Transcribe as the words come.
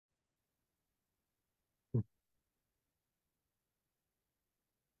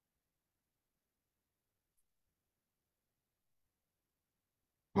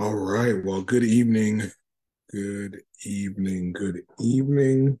All right. Well, good evening. Good evening. Good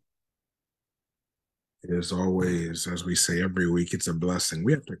evening. As always, as we say every week, it's a blessing.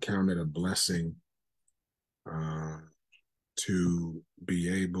 We have to count it a blessing uh, to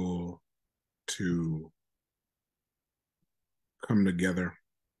be able to come together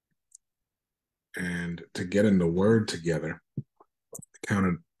and to get in the Word together. Count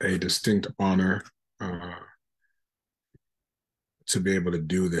it a distinct honor uh, to be able to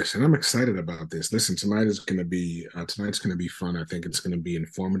do this, and I'm excited about this. Listen, tonight's going to be fun. I think it's going to be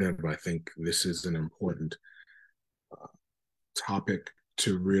informative. I think this is an important topic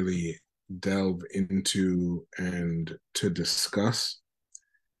to really delve into and to discuss.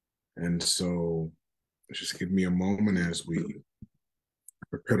 And so just give me a moment as we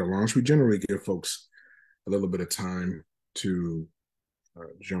prepare to launch. We generally give folks a little bit of time to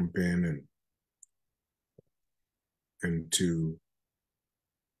jump in and to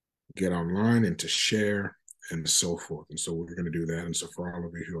get online and to share and so forth. And so we're going to do that. And so for all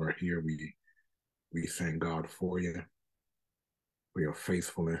of you who are here, we thank God for you, for your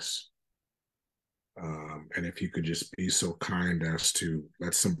faithfulness. And if you could just be so kind as to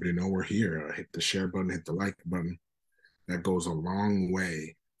let somebody know we're here, hit the share button, hit the like button. That goes a long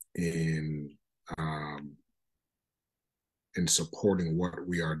way in um, in supporting what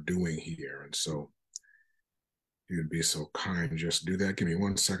we are doing here. And so, if you'd be so kind, just do that. Give me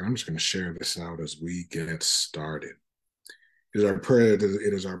 1 second. I'm just going to share this out as we get started. It is our prayer. It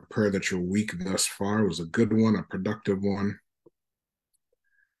is our prayer that your week thus far was a good one, a productive one.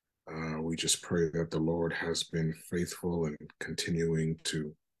 We just pray that the Lord has been faithful and continuing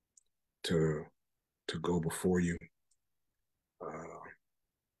to to go before you. Uh,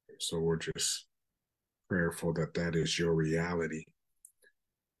 so we're just prayerful that that is your reality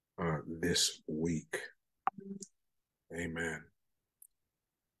this week. Amen.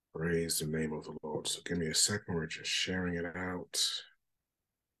 Praise the name of the Lord. So give me a second. We're just sharing it out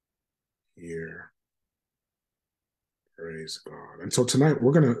here. Praise God. And so tonight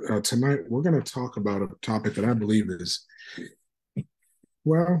we're gonna talk about a topic that I believe is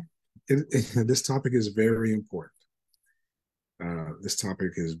well, this topic is very important. This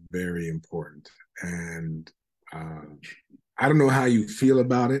topic is very important, and uh, I don't know how you feel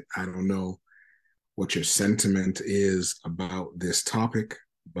about it. I don't know what your sentiment is about this topic,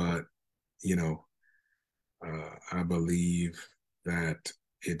 but you know, I believe that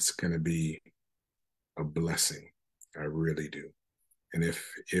it's going to be a blessing. I really do. And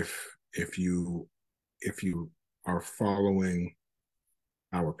if you are following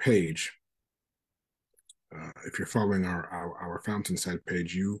our page, if you're following our Fountainside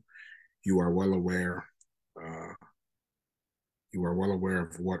page, you are well aware. Uh, you are well aware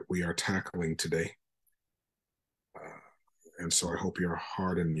of what we are tackling today. And so I hope your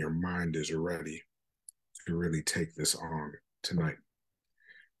heart and your mind is ready to really take this on tonight.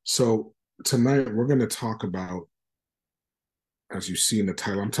 So tonight we're going to talk about, as you see in the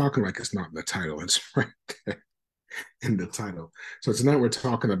title, I'm talking like it's not in the title, it's right there in the title. So tonight we're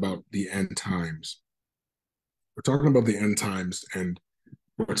talking about the end times. We're talking about the end times, and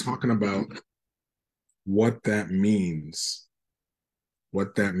we're talking about what that means,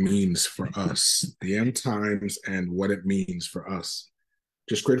 what that means for us, the end times and what it means for us.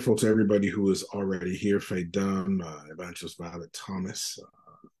 Just grateful to everybody who is already here. Faye Dunn, Evangelist Violet Thomas,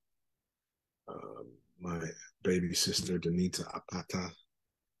 my baby sister Danita Apata,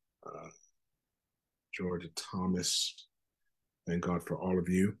 uh, Georgia Thomas. Thank God for all of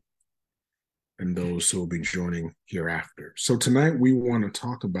you and those who will be joining hereafter. So tonight we want to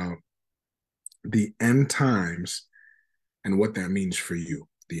talk about the end times and what that means for you.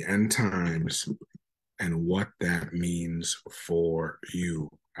 The end times and what that means for you.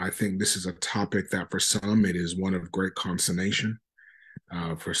 I think this is a topic that for some it is one of great consternation.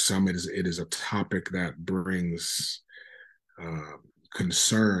 For some it is a topic that brings uh,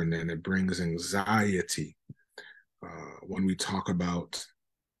 concern and it brings anxiety when we talk about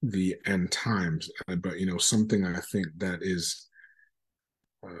the end times. But something I think that is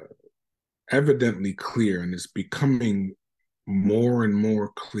uh, evidently clear and is becoming more and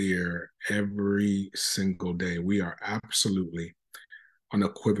more clear every single day. We are absolutely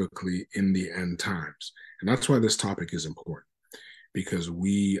unequivocally in the end times. And that's why this topic is important, because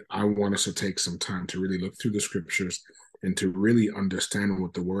I want us to take some time to really look through the scriptures and to really understand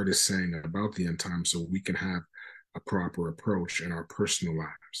what the word is saying about the end times so we can have a proper approach in our personal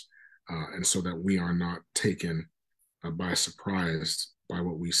lives. And so that we are not taken by surprise by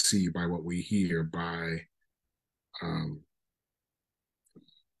what we see, by what we hear, by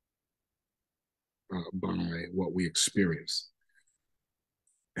what we experience.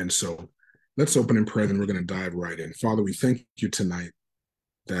 And so let's open in prayer, and we're going to dive right in. Father, we thank you tonight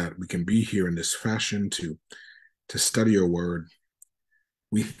that we can be here in this fashion to study your word.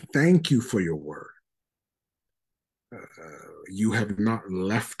 We thank you for your word. You have not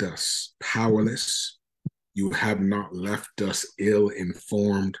left us powerless. You have not left us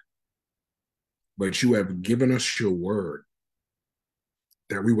ill-informed, but you have given us your word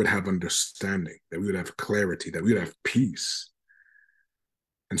that we would have understanding, that we would have clarity, that we would have peace.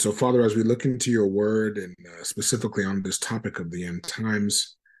 And so, Father, as we look into your word and specifically on this topic of the end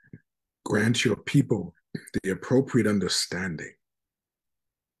times, grant your people the appropriate understanding.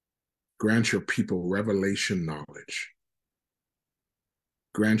 Grant your people revelation knowledge.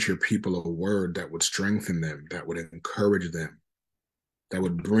 Grant your people a word that would strengthen them, that would encourage them, that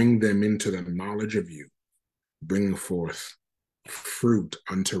would bring them into the knowledge of you, bringing forth fruit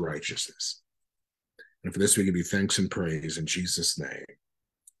unto righteousness. And for this we give you thanks and praise in Jesus' name.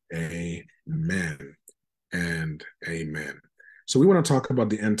 Amen and amen. So we want to talk about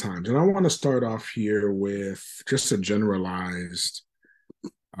the end times. And I want to start off here with just a generalized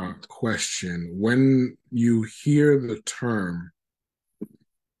question. When you hear the term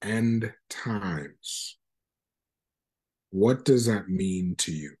end times, what does that mean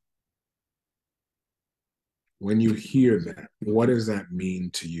to you? When you hear that, what does that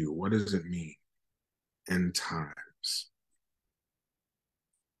mean to you? What does it mean? End times.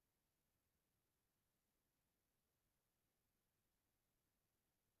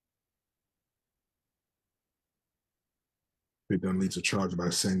 We've done leads a charge by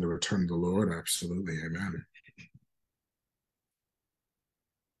saying the return of the Lord. Absolutely. Amen.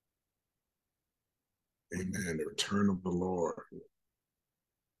 Amen. The return of the Lord.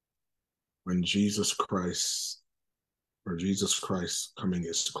 When Jesus Christ coming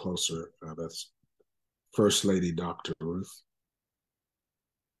is closer. That's First Lady Dr. Ruth.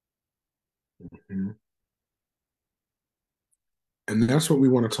 Mm-hmm. And that's what we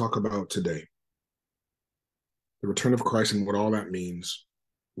want to talk about today. The return of Christ and what all that means,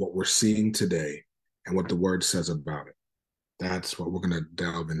 what we're seeing today, and what the word says about it. That's what we're going to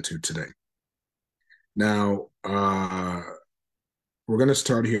delve into today. Now, we're going to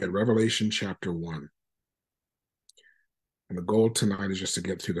start here at Revelation chapter 1. And the goal tonight is just to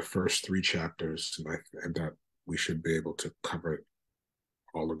get through the first 3 chapters, and that we should be able to cover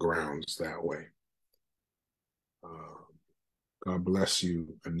all the grounds that way. God bless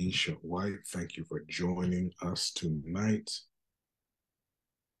you, Anisha White. Thank you for joining us tonight.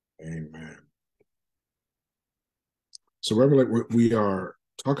 Amen. So, we are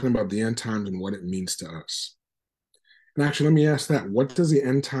talking about the end times and what it means to us. And actually, let me ask that. What does the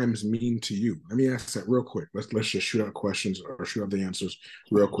end times mean to you? Let me ask that real quick. Let's just shoot out questions or shoot out the answers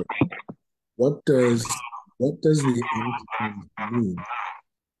real quick. What does the end times mean?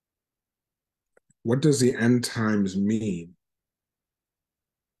 What does the end times mean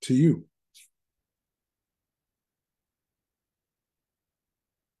to you?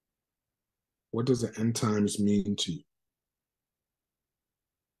 What does the end times mean to you?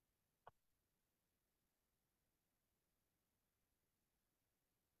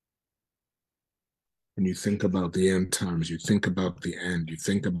 When you think about the end times, you think about the end, you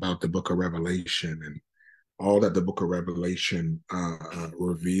think about the book of Revelation and all that the book of Revelation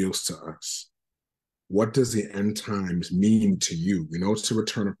reveals to us. What does the end times mean to you? We know it's the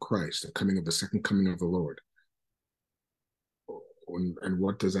return of Christ, the second coming of the Lord. And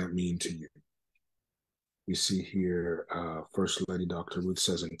what does that mean to you? We see here, First Lady Dr. Ruth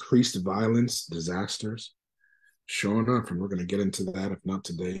says, increased violence, disasters, showing up, and we're going to get into that, if not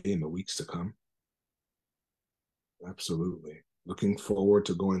today, in the weeks to come. Absolutely. Looking forward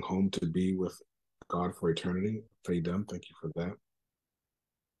to going home to be with God for eternity. Faye Dunn, thank you for that.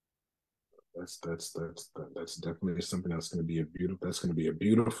 That's definitely something that's going to be a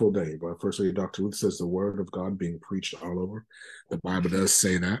beautiful day. But First Lady Dr. Ruth says the word of God being preached all over. The Bible does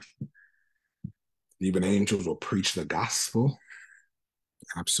say that. Even angels will preach the gospel.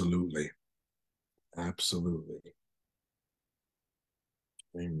 Absolutely. Absolutely.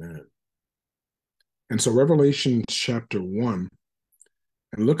 Amen. And so Revelation chapter 1,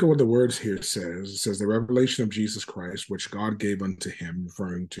 and look at what the words here says. It says the revelation of Jesus Christ, which God gave unto him,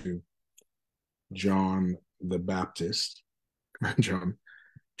 referring to John the Baptist. John,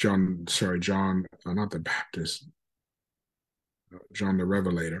 not the Baptist, John the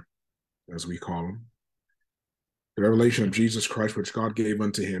Revelator, as we call him. The revelation of Jesus Christ, which God gave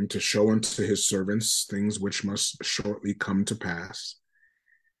unto him to show unto his servants things which must shortly come to pass.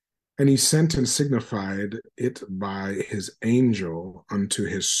 And he sent and signified it by his angel unto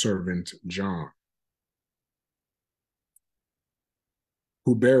his servant John.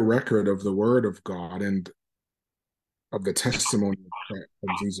 who bear record of the word of God and of the testimony of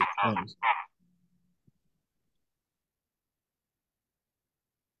Jesus Christ,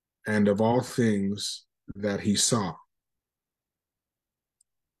 and of all things that he saw.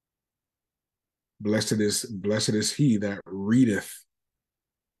 Blessed is he that readeth,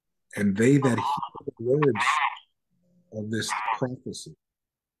 and they that hear the words of this prophecy,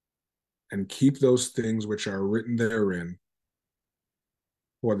 and keep those things which are written therein,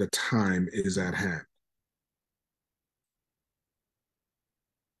 for the time is at hand.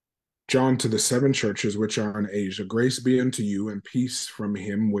 John, to the seven churches which are in Asia, grace be unto you and peace from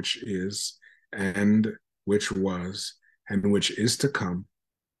him which is, and which was, and which is to come,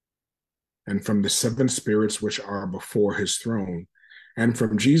 and from the seven spirits which are before his throne, and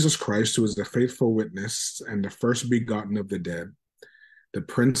from Jesus Christ, who is the faithful witness and the first begotten of the dead, the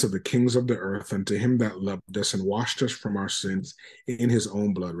prince of the kings of the earth, unto him that loved us and washed us from our sins in his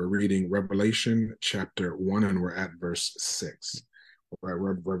own blood. We're reading Revelation chapter 1, and we're at verse 6.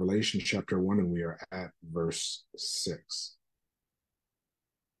 We're at Revelation chapter 1, and we are at verse 6.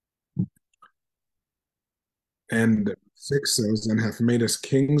 And 6 says, and hath made us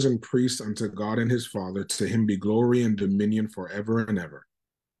kings and priests unto God and his Father. To him be glory and dominion forever and ever.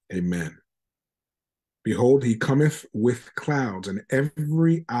 Amen. Behold, he cometh with clouds, and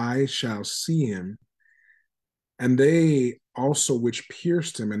every eye shall see him, and they also which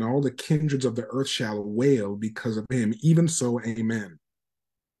pierced him, and all the kindreds of the earth shall wail because of him. Even so, amen.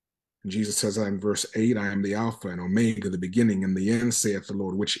 And Jesus says in verse 8, I am the Alpha and Omega, the beginning and the end, saith the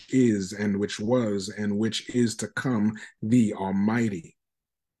Lord, which is, and which was, and which is to come, the Almighty.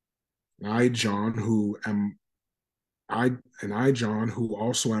 I, John, who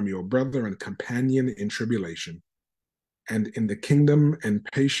also am your brother and companion in tribulation, and in the kingdom and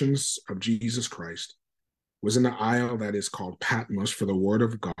patience of Jesus Christ, was in the isle that is called Patmos for the word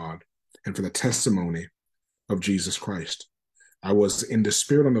of God and for the testimony of Jesus Christ. I was in the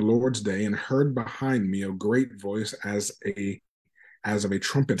Spirit on the Lord's day, and heard behind me a great voice as of a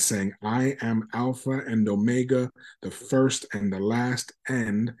trumpet, saying, I am Alpha and Omega, the first and the last,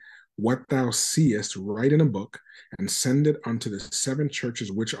 and what thou seest write in a book, and send it unto the seven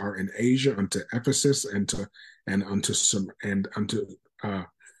churches which are in Asia, unto Ephesus, and unto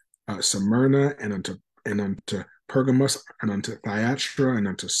Smyrna, and unto Pergamos, and unto Thyatira, and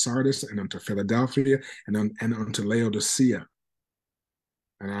unto Sardis, and unto Philadelphia, and unto Laodicea.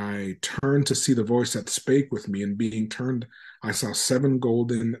 And I turned to see the voice that spake with me, and being turned, I saw seven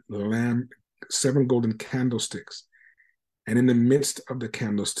golden candlesticks. And in the midst of the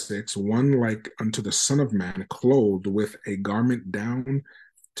candlesticks, one like unto the Son of Man, clothed with a garment down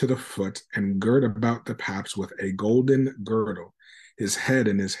to the foot, and girt about the paps with a golden girdle. His head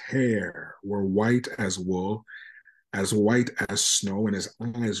and his hair were white as wool, as white as snow, and his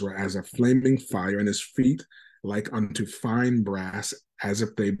eyes were as a flaming fire, and his feet like unto fine brass, as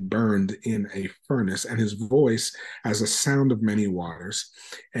if they burned in a furnace, and his voice as a sound of many waters.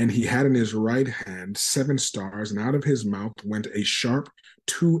 And he had in his right hand 7 stars, and out of his mouth went a sharp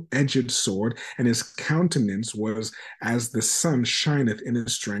two-edged sword, and his countenance was as the sun shineth in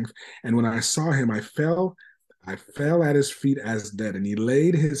his strength. And when I saw him, I fell at his feet as dead, and he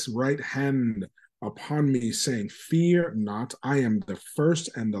laid his right hand upon me, saying, Fear not, I am the first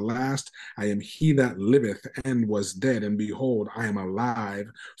and the last. I am he that liveth and was dead, and behold, I am alive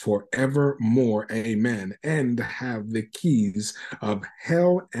forevermore. Amen. And have the keys of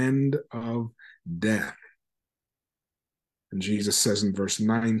hell and of death. And Jesus says in verse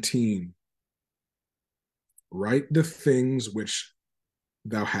 19, Write the things which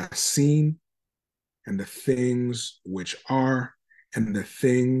thou hast seen, and the things which are, and the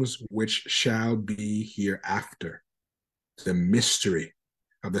things which shall be hereafter. The mystery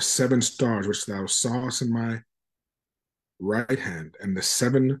of the 7 stars which thou sawest in my right hand, and the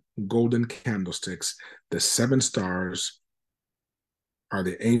 7 golden candlesticks. The 7 stars are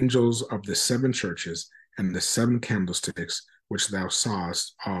the angels of the 7 churches, and the 7 candlesticks which thou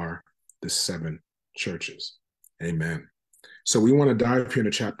sawest are the 7 churches. Amen. So we want to dive here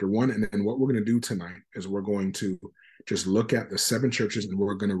into chapter 1, and then what we're going to do tonight is we're going to just look at the 7 churches, and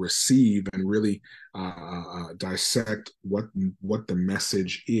we're going to receive and really dissect what the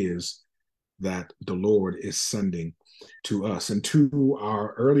message is that the Lord is sending to us. And to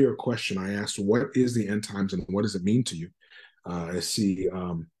our earlier question, I asked, what is the end times and what does it mean to you? I see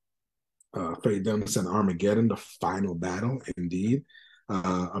Faye Dunn said Armageddon, the final battle, indeed.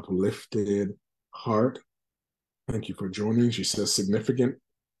 Uplifted Heart, thank you for joining. She says significant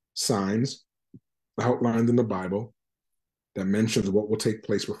signs outlined in the Bible that mentions what will take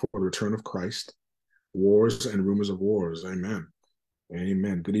place before the return of Christ, wars and rumors of wars. Amen.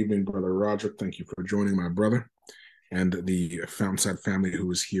 Amen. Good evening, Brother Roger. Thank you for joining my brother and the Fountainside family who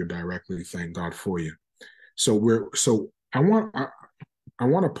is here directly. Thank God for you. So I want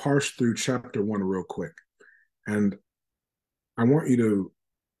to parse through chapter 1 real quick, and I want you to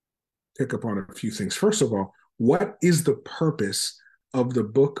pick up on a few things. First of all, what is the purpose of the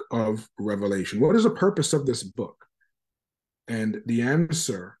book of Revelation? What is the purpose of this book? And the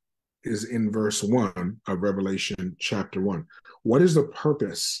answer is in verse 1 of Revelation chapter 1. What is the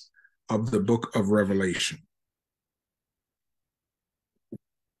purpose of the book of Revelation?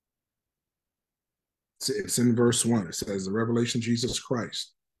 It's in verse 1. It says, the revelation of Jesus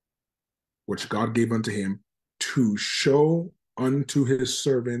Christ, which God gave unto him to show unto his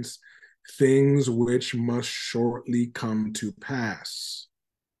servants things which must shortly come to pass.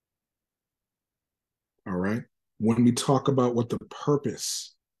 All right. When we talk about what the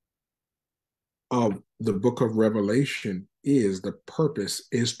purpose of the book of Revelation is, the purpose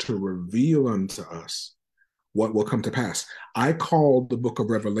is to reveal unto us what will come to pass. I call the book of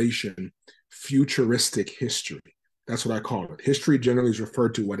Revelation futuristic history. That's what I call it. History generally is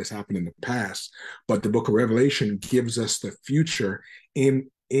referred to what has happened in the past, but the book of Revelation gives us the future in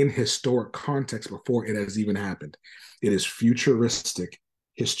historic context before it has even happened. It is futuristic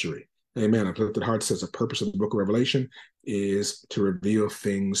history. Amen. Uplifted Heart says the purpose of the book of Revelation is to reveal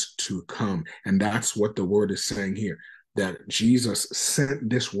things to come. And that's what the word is saying here, that Jesus sent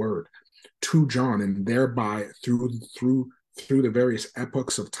this word to John, and thereby through the various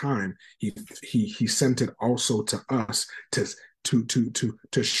epochs of time, he sent it also to us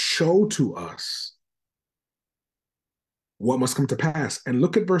to show to us what must come to pass. And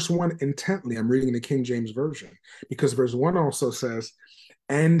look at verse 1 intently. I'm reading the King James Version, because verse 1 also says,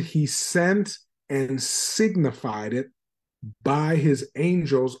 and he sent and signified it by his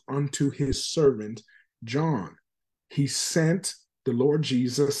angels unto his servant John. He sent, the Lord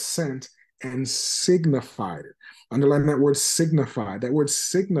Jesus sent and signified it. Underline that word signified. That word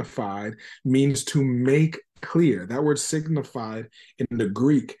signified means to make clear. That word signified in the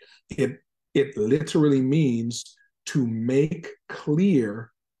Greek, it literally means to make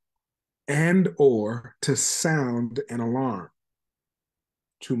clear and or to sound an alarm.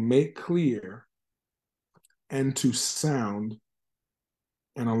 To make clear and to sound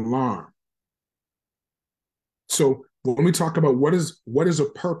an alarm. So when we talk about what is a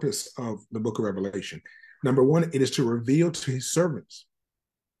purpose of the book of Revelation, number one, it is to reveal to his servants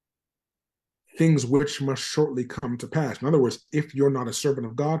things which must shortly come to pass. In other words, if you're not a servant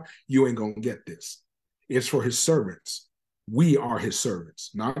of God, you ain't gonna get this. It's for his servants. We are his servants,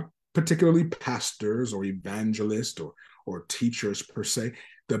 not particularly pastors or evangelists or teachers per se.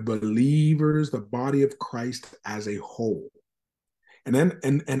 The believers, the body of Christ as a whole. And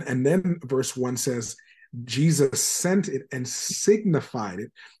then verse 1 says, Jesus sent it and signified it.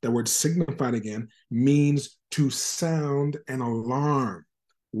 The word signified again means to sound an alarm.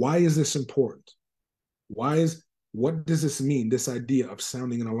 Why is this important? What does this mean, this idea of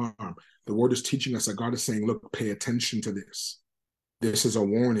sounding an alarm? The word is teaching us that God is saying, look, pay attention to this. This is a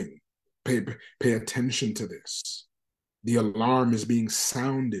warning. Pay attention to this. The alarm is being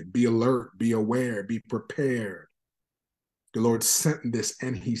sounded. Be alert, be aware, be prepared. The Lord sent this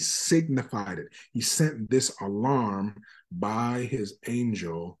and he signified it. He sent this alarm by his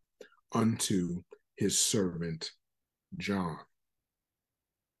angel unto his servant John.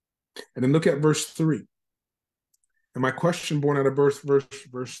 And then look at verse 3. And my question born out of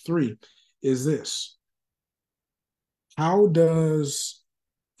verse 3 is this. How does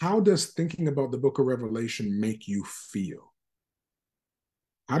thinking about the book of Revelation make you feel?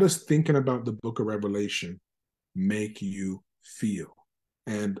 How does thinking about the book of Revelation make you feel?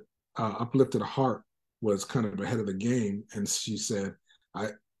 And Uplifted Heart was kind of ahead of the game, and she said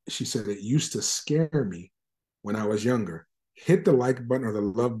it used to scare me when I was younger. Hit the like button or the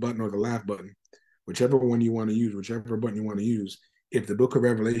love button or the laugh button, whichever one you want to use, whichever button you want to use, if the book of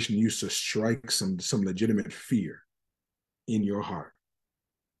Revelation used to strike some legitimate fear in your heart.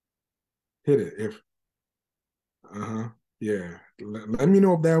 Hit it. If yeah. Let me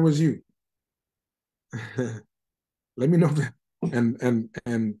know if that was you. Let me know that,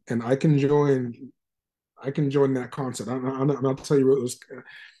 and I can join that concert. I'll tell you what it was.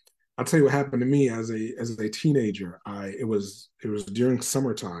 I'll tell you what happened to me as a teenager. It was during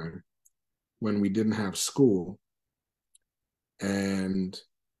summertime when we didn't have school, and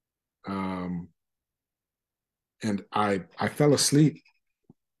I fell asleep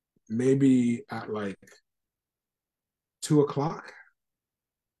maybe at like 2:00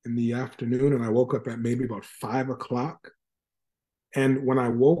 in the afternoon, and I woke up at maybe about 5:00. And when I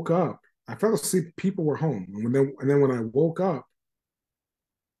woke up, I fell asleep. People were home, and then when I woke up,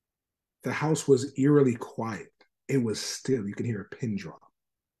 the house was eerily quiet. It was still. You can hear a pin drop.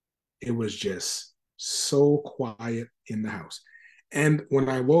 It was just so quiet in the house. And when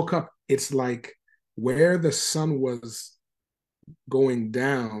I woke up, it's like where the sun was going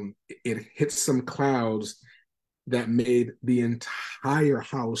down, it hit some clouds that made the entire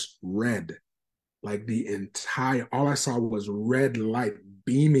house red. Like the entire, all I saw was red light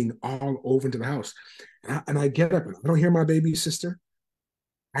beaming all over into the house. And I get up and I don't hear my baby sister.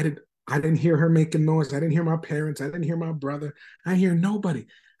 I didn't I didn't hear her making noise. I didn't hear my parents. I didn't hear my brother. I hear nobody.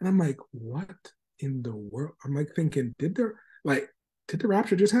 And I'm like, what in the world? I'm like thinking, did the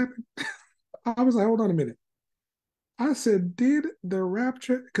rapture just happen? I was like, hold on a minute. I said, did the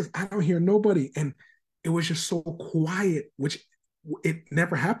rapture? Because I don't hear nobody. And it was just so quiet, which it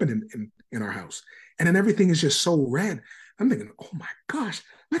never happened in our house. And then everything is just so red. I'm thinking, oh my gosh,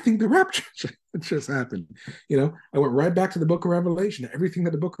 I think the rapture just happened. I went right back to the book of Revelation. Everything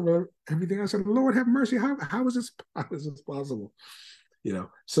that the book of everything I said, Lord have mercy. How is this possible?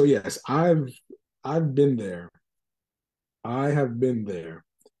 So yes, I've been there. I have been there.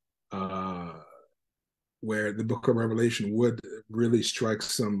 Where the book of Revelation would really strike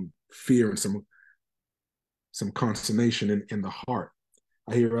some fear and some consternation in the heart.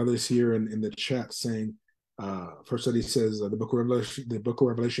 I hear others here in the chat saying, first lady says, the book of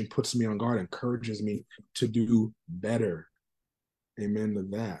Revelation puts me on guard, encourages me to do better. Amen to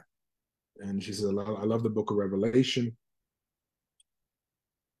that. And she says, I love the book of Revelation.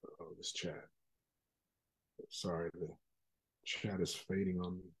 Oh, this chat. Sorry, the chat is fading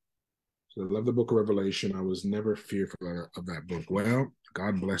on me. So I love the book of Revelation. I was never fearful of that book. Well,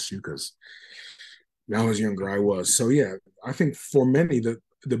 God bless you, because when I was younger, I was. So yeah, I think for many,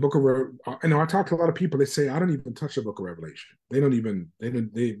 the book of I talk to a lot of people. They say I don't even touch the book of Revelation. They don't even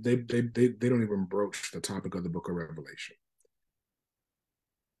broach the topic of the book of Revelation.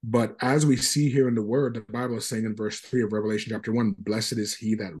 But as we see here in the Word, the Bible is saying in verse 3 of Revelation chapter 1, blessed is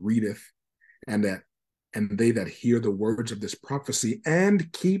he that readeth, and they that hear the words of this prophecy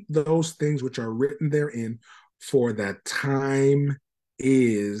and keep those things which are written therein, for that time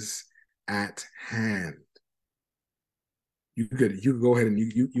is at hand. You could go ahead and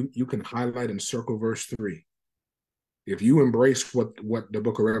you can highlight and circle verse 3. If you embrace what the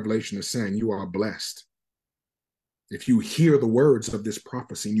book of Revelation is saying, you are blessed. If you hear the words of this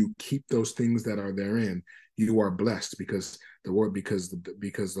prophecy and you keep those things that are therein, you are blessed, because the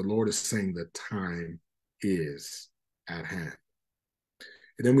Lord is saying the time is at hand.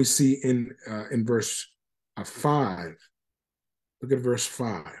 And then we see in verse 5. Look at verse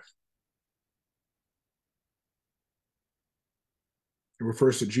 5. It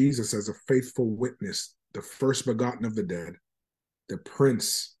refers to Jesus as a faithful witness, the first begotten of the dead, the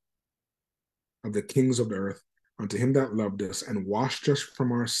prince of the kings of the earth, unto him that loved us and washed us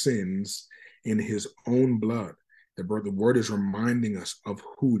from our sins in his own blood. The word is reminding us of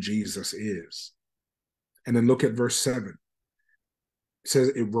who Jesus is. And then look at verse 7. It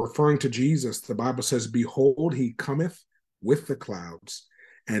says, referring to Jesus, the Bible says, behold, he cometh with the clouds,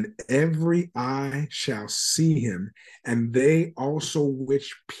 and every eye shall see him, and they also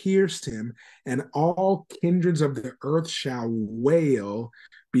which pierced him, and all kindreds of the earth shall wail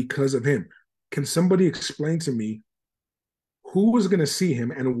because of him. Can somebody explain to me who is going to see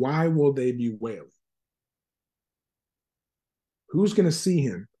him and why will they be wailing? Who's going to see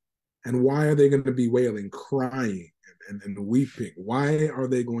him and why are they going to be wailing, crying and weeping? Why are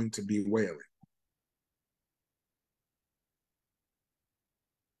they going to be wailing?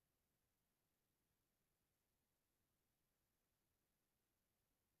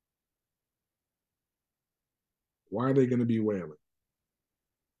 Why are they going to be wailing?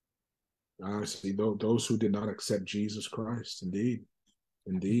 Honestly, those who did not accept Jesus Christ. Indeed.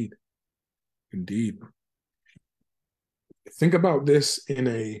 Think about this in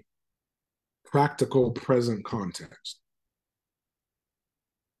a practical present context.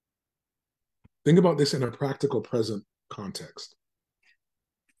 Think about this in a practical present context.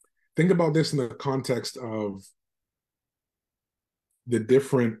 Think about this in the context of the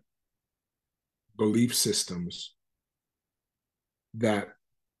different belief systems that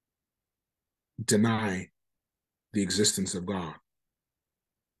deny the existence of God.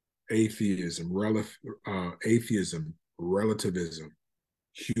 Atheism, relativism,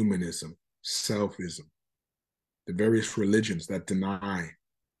 humanism, selfism, the various religions that deny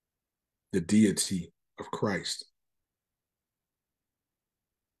the deity of Christ.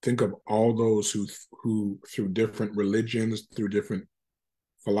 Think of all those who through different religions, through different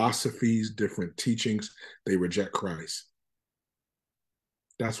philosophies, different teachings, they reject Christ.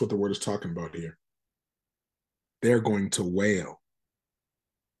 That's what the word is talking about here. They're going to wail.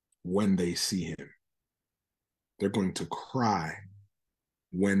 when they see him. They're going to cry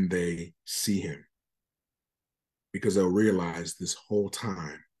when they see him, because they'll realize this whole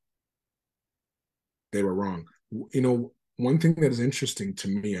time they were wrong. You know, one thing that is interesting to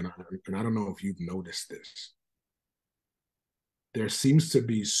me, and I don't know if you've noticed this, there seems to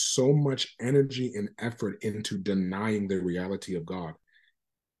be so much energy and effort into denying the reality of God.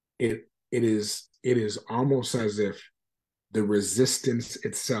 It is almost as if the resistance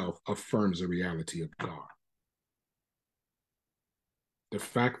itself affirms the reality of God. The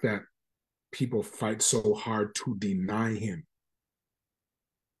fact that people fight so hard to deny him,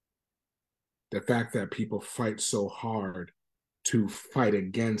 the fact that people fight so hard to fight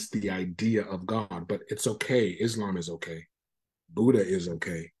against the idea of God, but it's okay. Islam is okay. Buddha is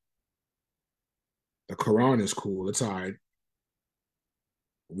okay. The Quran is cool. It's all right.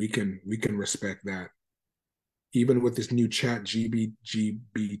 We can respect that. Even with this new chat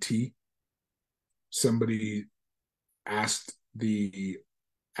GBT, somebody asked the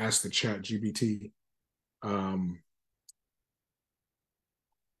chat GBT,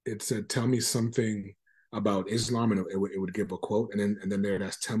 it said, tell me something about Islam, and it would give a quote, and then there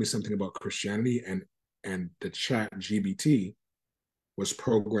that's tell me something about Christianity, and the chat GBT was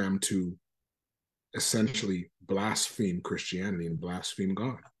programmed to essentially blaspheme Christianity and blaspheme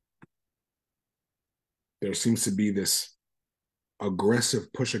God. There seems to be this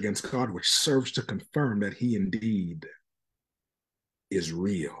aggressive push against God, which serves to confirm that he indeed is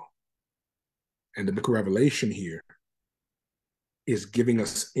real. And the book of Revelation here is giving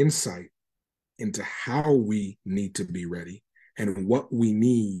us insight into how we need to be ready and what we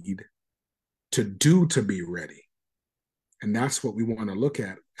need to do to be ready. And that's what we want to look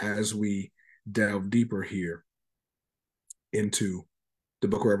at as we delve deeper here into the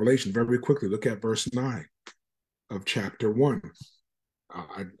book of Revelation. Very quickly, look at verse 9 of chapter 1.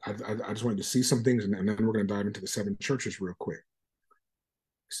 I just wanted to see some things, and then we're going to dive into the 7 churches real quick.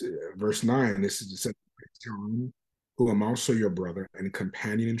 Verse 9, this is said, John, who am also your brother and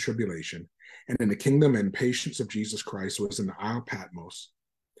companion in tribulation, and in the kingdom and patience of Jesus Christ, was in the Isle Patmos,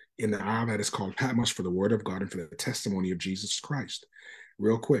 in the isle that is called Patmos, for the word of God and for the testimony of Jesus Christ.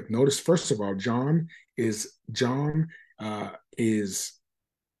 Real quick, notice first of all, John doesn't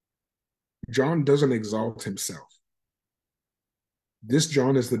exalt himself. This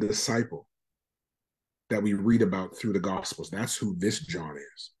John is the disciple that we read about through the Gospels. That's who this John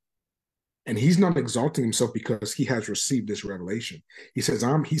is. And he's not exalting himself because he has received this revelation. He says,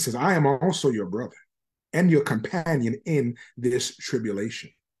 I am also your brother and your companion in this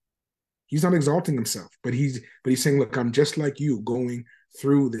tribulation. He's not exalting himself, but he's saying, look, I'm just like you, going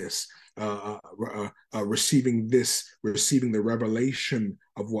through this, receiving the revelation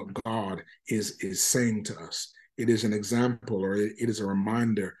of what God is saying to us. It is an example, or it is a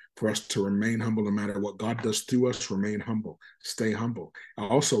reminder for us to remain humble no matter what God does through us. Remain humble, stay humble.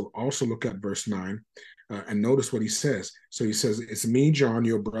 Also look at verse 9 and notice what he says. So he says, it's me, John,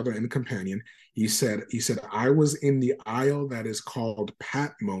 your brother and companion. He said, I was in the isle that is called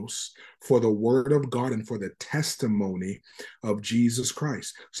Patmos for the word of God and for the testimony of Jesus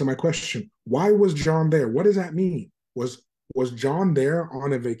Christ. So my question, why was John there? What does that mean? Was John there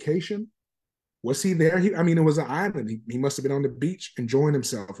on a vacation? Was he there? It was an island. He must have been on the beach enjoying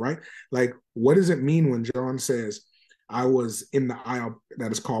himself, right? Like, what does it mean when John says, I was in the isle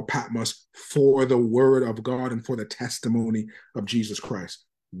that is called Patmos for the word of God and for the testimony of Jesus Christ?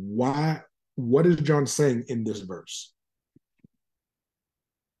 Why? What is John saying in this verse?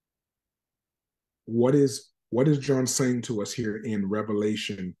 What is John saying to us here in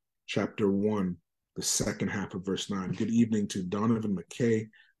Revelation chapter 1, the second half of verse 9? Good evening to Donovan McKay,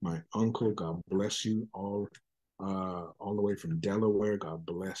 my uncle. God bless you, all the way from Delaware. God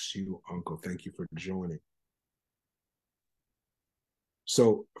bless you, uncle. Thank you for joining.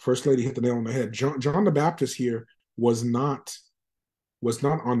 So, First Lady hit the nail on the head. John the Baptist here was not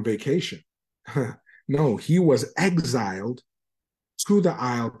on vacation. No, he was exiled to the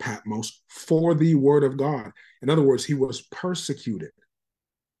Isle Patmos for the word of God. In other words, he was persecuted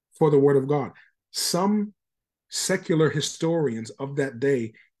for the word of God. Some secular historians of that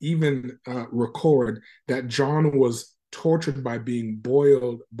day even record that John was tortured by being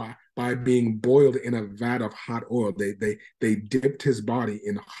boiled in a vat of hot oil. They dipped his body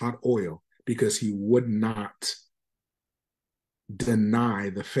in hot oil because he would not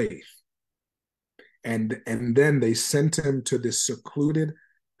deny the faith. And then they sent him to this secluded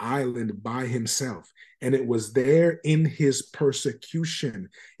island by himself. And it was there in his persecution.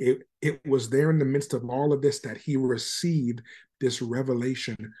 It was there in the midst of all of this that he received this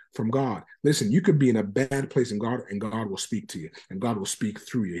revelation from God. Listen, you could be in a bad place and God will speak to you and God will speak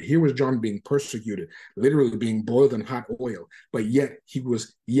through you. Here was John being persecuted, literally being boiled in hot oil, but yet he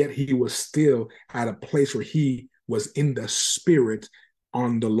was still at a place where he was in the spirit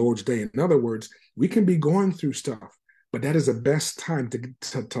on the Lord's day. In other words, we can be going through stuff, but that is the best time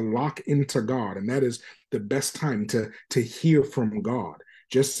to lock into God. And that is the best time to hear from God,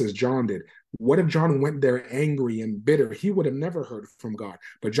 just as John did. What if John went there angry and bitter? He would have never heard from God.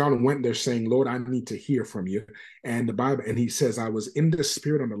 But John went there saying, Lord, I need to hear from you. And the Bible, and he says, I was in the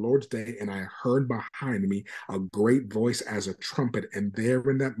spirit on the Lord's day, and I heard behind me a great voice as a trumpet. And there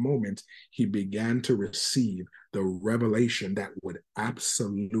in that moment, he began to receive the revelation that would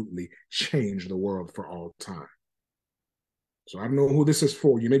absolutely change the world for all time. So I don't know who this is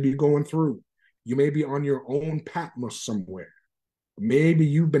for. You may be going through. You may be on your own Patmos somewhere. Maybe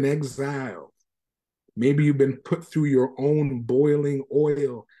you've been exiled. Maybe you've been put through your own boiling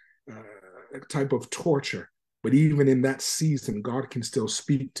oil type of torture. But even in that season, God can still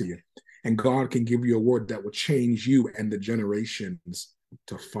speak to you. And God can give you a word that will change you and the generations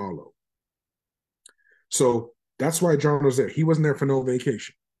to follow. So that's why John was there. He wasn't there for no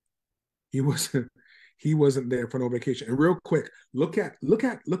vacation. He wasn't there for no vacation. And real quick, look at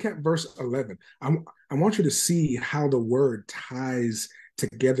verse 11. I want you to see how the word ties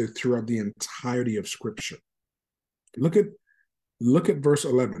together throughout the entirety of Scripture. Look at verse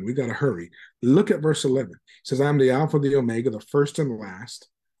 11. We got to hurry. Look at verse 11. It says, I am the Alpha, the Omega, the first and last.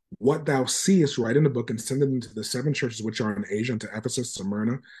 What thou seest, write in the book and send it into the seven churches which are in Asia, unto Ephesus,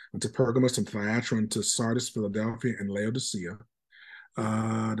 Smyrna, unto Pergamos, and Thyatira, unto Sardis, Philadelphia, and Laodicea.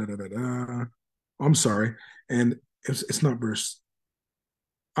 I'm sorry. And it's not verse.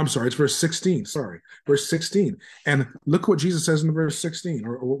 I'm sorry, it's verse 16. Sorry, verse 16. And look what Jesus says in verse 16,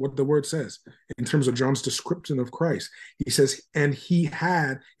 or what the word says in terms of John's description of Christ. He says, and he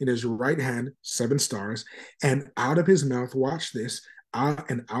had in his right hand 7 stars, and out of his mouth, watch this,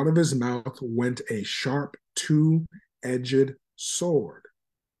 and out of his mouth went a sharp 2-edged sword.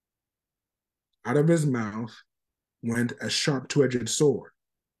 Out of his mouth went a sharp 2-edged sword.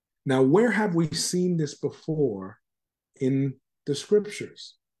 Now, where have we seen this before in the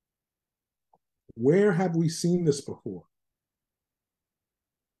scriptures? Where have we seen this before?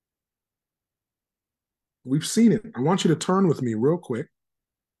 We've seen it. I want you to turn with me real quick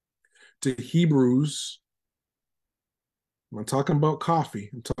to Hebrews. I'm not talking about coffee.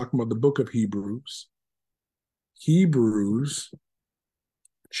 I'm talking about the book of Hebrews. Hebrews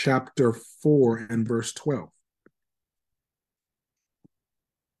chapter 4 and verse 12.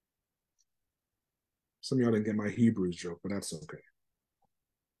 Some of y'all didn't get my Hebrews joke, but that's okay.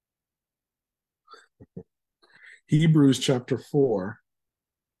 Hebrews chapter 4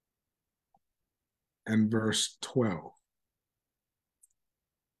 and verse 12.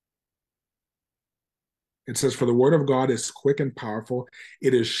 It says, for the word of God is quick and powerful.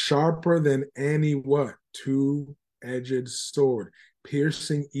 It is sharper than any what? 2-edged sword,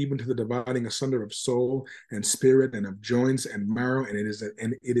 piercing even to the dividing asunder of soul and spirit and of joints and marrow. And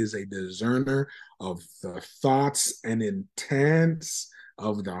it is a discerner of the thoughts and intents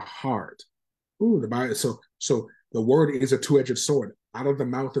of the heart. Ooh, the Bible. So the word is a 2-edged sword. Out of the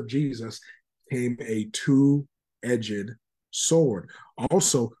mouth of Jesus came a 2-edged sword.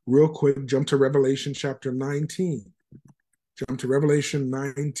 Also, real quick, jump to Revelation chapter 19. Jump to Revelation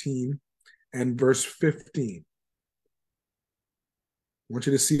 19 and verse 15. I want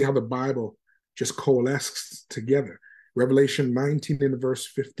you to see how the Bible just coalesces together. Revelation 19 and verse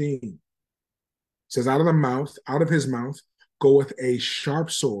 15. It says, out of his mouth goeth a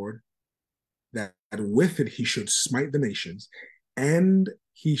sharp sword, that with it he should smite the nations, and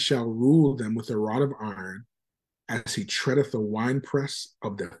he shall rule them with a rod of iron, as he treadeth the winepress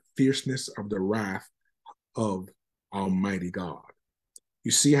of the fierceness of the wrath of Almighty God.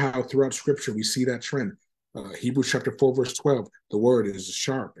 You see how throughout Scripture we see that trend. Hebrews chapter 4, verse 12, the word is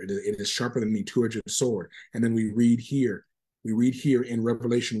sharp. It is sharper than any 2-edged sword. And then we read here in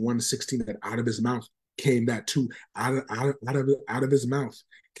Revelation 1:16 that out of his mouth came that out of his mouth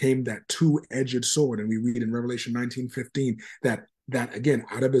came that 2-edged sword. And we read in Revelation 19:15 that again,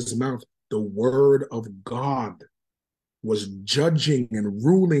 out of his mouth, the word of God was judging and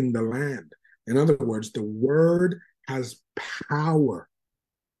ruling the land. In other words, the word has power.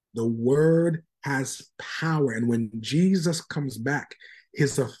 The word has power. And when Jesus comes back,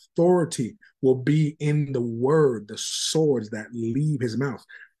 his authority will be in the word, the swords that leave his mouth.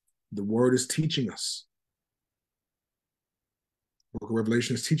 The word is teaching us. The book of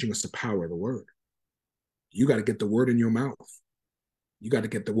Revelation is teaching us the power of the word. You got to get the word in your mouth. You got to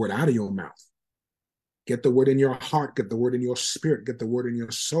get the word out of your mouth. Get the word in your heart. Get the word in your spirit. Get the word in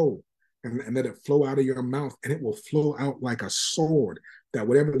your soul. And let it flow out of your mouth, and it will flow out like a sword, that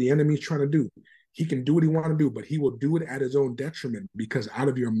whatever the enemy's trying to do, he can do what he want to do, but he will do it at his own detriment, because out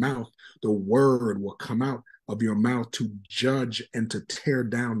of your mouth, the word will come out of your mouth to judge and to tear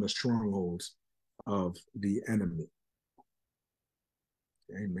down the strongholds of the enemy.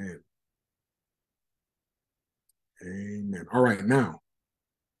 Amen. Amen. All right, now,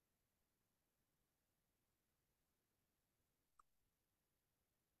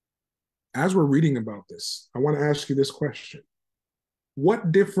 as we're reading about this, I want to ask you this question.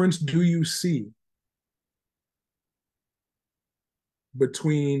 What difference do you see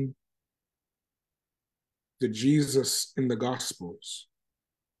between the Jesus in the Gospels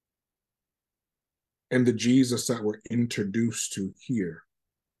and the Jesus that we're introduced to here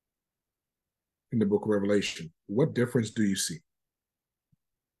in the book of Revelation? What difference do you see?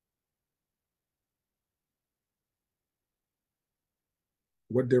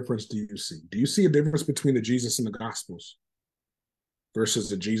 What difference do you see? Do you see a difference between the Jesus in the Gospels versus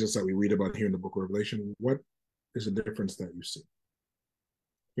the Jesus that we read about here in the book of Revelation? What is the difference that you see?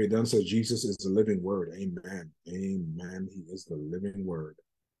 Okay, Dunn says Jesus is the living word. Amen. Amen. He is the living word.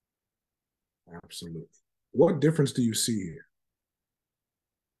 Absolutely. What difference do you see here?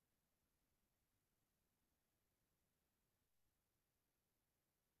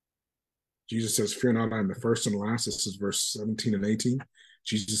 Jesus says, fear not, I am the first and last. This is verse 17 and 18.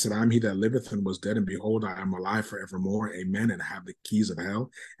 Jesus said, I am he that liveth and was dead, and behold, I am alive forevermore. Amen. And have the keys of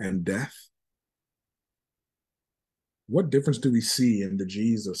hell and death. What difference do we see in the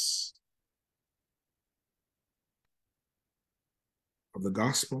Jesus of the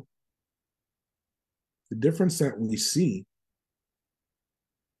gospel? The difference that we see,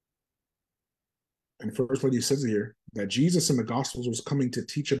 and First Lady says here, that Jesus in the Gospels was coming to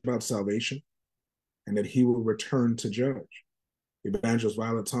teach about salvation and that he will return to judge. Evangelist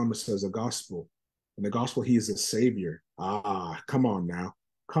Violet Thomas says the gospel. In the gospel, he is a savior. Come on now.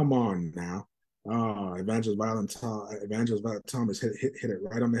 Come on now. Evangelist Violet Thomas hit it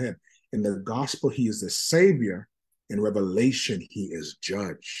right on the head. In the gospel, he is the savior. In Revelation, he is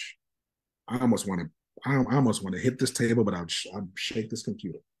judge. I almost want to hit this table, but I'll shake this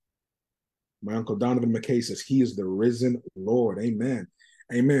computer. My uncle Donovan McKay says he is the risen Lord. Amen.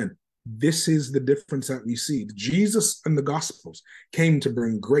 Amen. This is the difference that we see. Jesus in the Gospels came to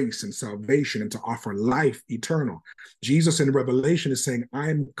bring grace and salvation and to offer life eternal. Jesus in Revelation is saying,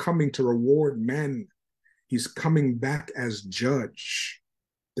 I'm coming to reward men. He's coming back as judge,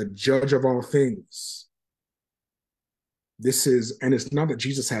 the judge of all things. And it's not that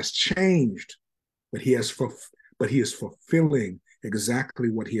Jesus has changed, but he is fulfilling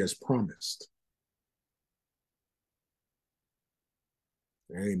exactly what he has promised.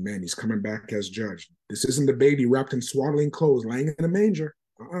 Amen. He's coming back as judge. This isn't the baby wrapped in swaddling clothes, lying in a manger.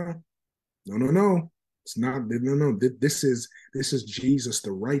 No. It's not. No. This is Jesus,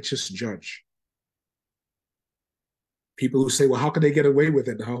 the righteous judge. People who say, well, how could they get away with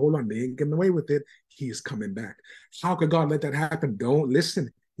it? Hold on, they ain't getting away with it. He's coming back. How could God let that happen? Don't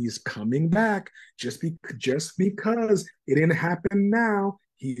listen. He's coming back. Just because it didn't happen now,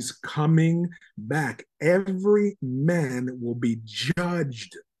 he's coming back. Every man will be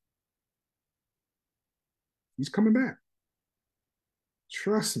judged. He's coming back.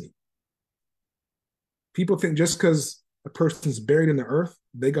 Trust me. People think just because a person's buried in the earth,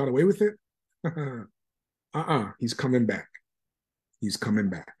 they got away with it. He's coming back. He's coming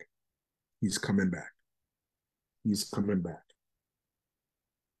back. He's coming back. He's coming back.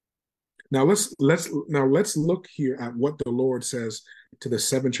 Now let's look here at what the Lord says to the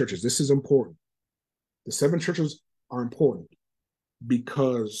seven churches. This is important. The seven churches are important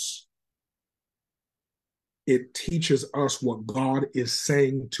because it teaches us what God is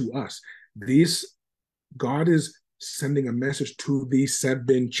saying to us. God is sending a message to these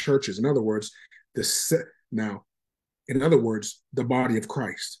seven churches. In other words, the body of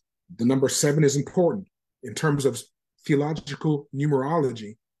Christ. The number 7 is important in terms of theological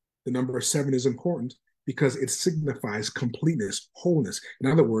numerology. The number 7 is important because it signifies completeness, wholeness. In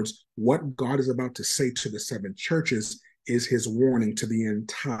other words, what God is about to say to the 7 churches is his warning to the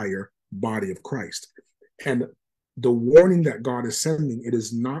entire body of Christ. And the warning that God is sending, it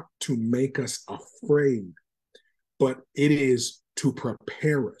is not to make us afraid, but it is to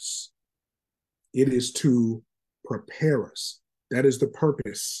prepare us. It is to prepare us. That is the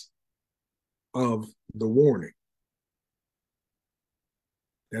purpose of the warning.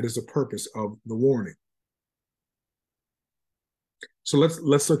 That is the purpose of the warning. So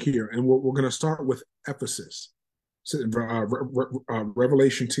let's look here, and we're going to start with Ephesus. So,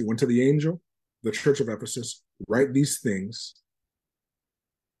 Revelation 2. Unto the angel, the church of Ephesus, write these things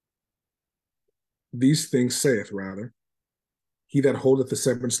saith rather, he that holdeth the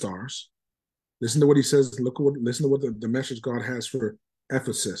seven stars. Listen to what he says. Listen to what the message God has for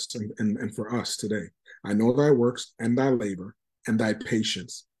Ephesus and for us today. I know thy works and thy labor and thy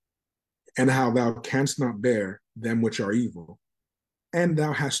patience, and how thou canst not bear them which are evil. And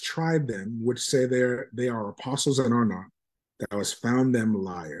thou hast tried them which say they are apostles and are not. Thou hast found them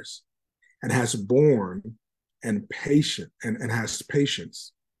liars, and hast borne and hast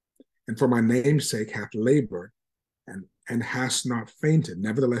patience, and for my name's sake hath labored and hast not fainted.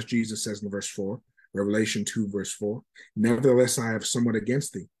 Nevertheless, Jesus says in verse 4, Revelation 2, verse 4, nevertheless, I have somewhat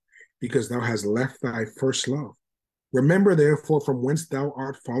against thee, because thou hast left thy first love. Remember, therefore, from whence thou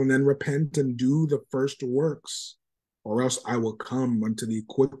art fallen, and repent and do the first works, or else I will come unto thee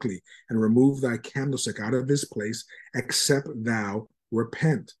quickly and remove thy candlestick out of his place, except thou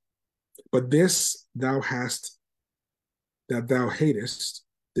repent. But this thou hast, that thou hatest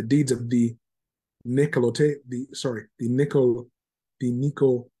the deeds of the Nicolaitans,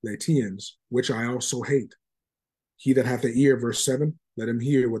 which I also hate. He that hath an ear, verse 7, let him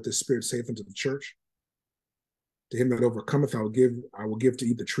hear what the Spirit saith unto the church. To him that overcometh, I will give to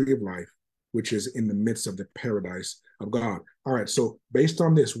eat the tree of life, which is in the midst of the paradise of God. All right, so based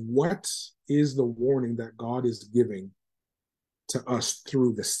on this, what is the warning that God is giving to us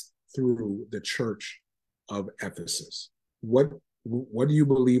through the church of Ephesus? What do you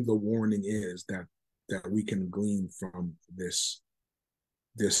believe the warning is that we can glean from this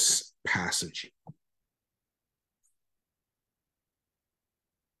passage?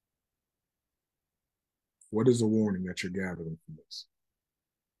 What is the warning that you're gathering from this?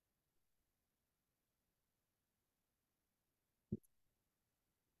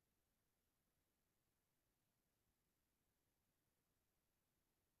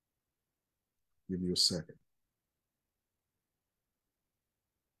 Give you a second.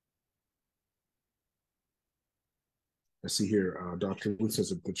 I see here, Dr. Ruth says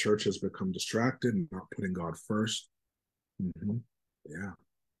that the church has become distracted and not putting God first. Mm-hmm. Yeah.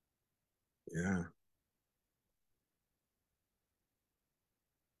 Yeah.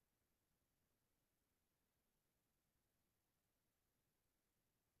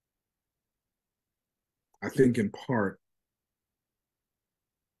 I think in part,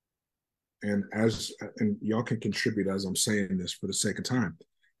 and y'all can contribute as I'm saying this for the sake of time.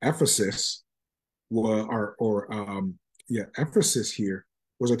 Ephesus Ephesus here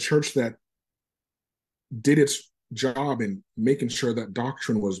was a church that did its job in making sure that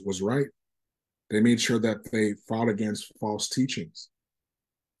doctrine was right. They made sure that they fought against false teachings,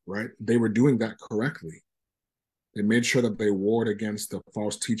 right? They were doing that correctly. They made sure that they warred against the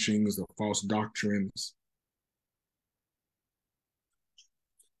false teachings, the false doctrines.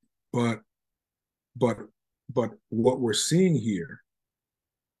 But but but what we're seeing here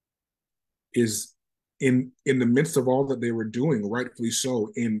is in the midst of all that they were doing, rightfully so,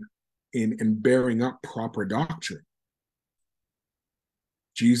 in bearing up proper doctrine.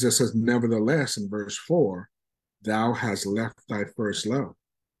 Jesus says, nevertheless, in verse 4, thou hast left thy first love.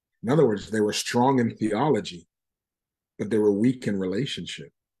 In other words, they were strong in theology, but they were weak in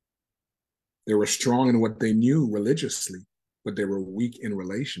relationship. They were strong in what they knew religiously, but they were weak in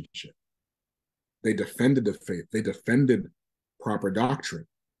relationship. They defended the faith. They defended proper doctrine.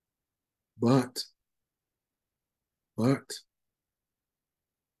 But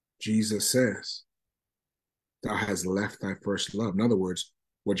Jesus says, thou hast left thy first love. In other words,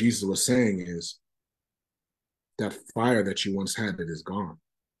 what Jesus was saying is that fire that you once had, it is gone.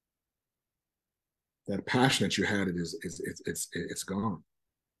 That passion that you had, it's gone.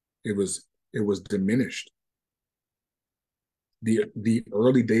 It was diminished. The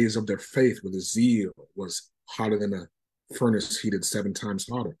early days of their faith with the zeal was hotter than a furnace heated 7 times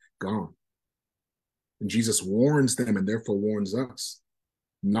hotter, gone. And Jesus warns them and therefore warns us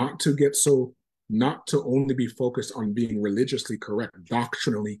not to only be focused on being religiously correct,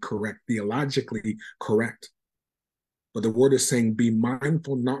 doctrinally correct, theologically correct. But the word is saying, be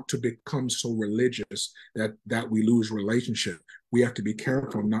mindful not to become so religious that we lose relationship. We have to be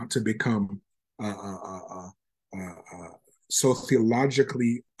careful not to become so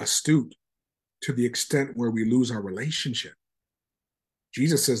theologically astute to the extent where we lose our relationship.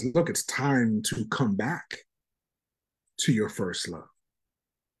 Jesus says, look, it's time to come back to your first love.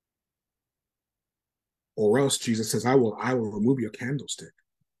 Or else Jesus says, I will remove your candlestick.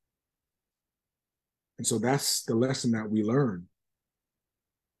 And so that's the lesson that we learn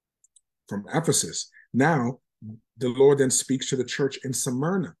from Ephesus. Now, The Lord then speaks to the church in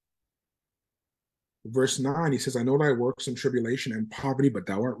Smyrna. Verse 9, he says, I know thy works in tribulation and poverty, but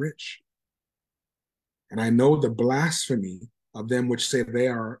thou art rich. And I know the blasphemy of them which say they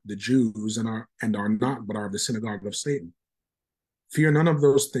are the Jews and are not, but are the synagogue of Satan. Fear none of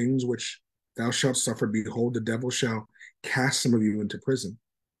those things which thou shalt suffer. Behold, the devil shall cast some of you into prison,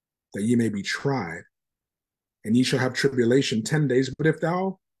 that ye may be tried, and ye shall have tribulation 10 days.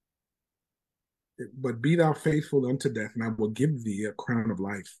 But be thou faithful unto death, and I will give thee a crown of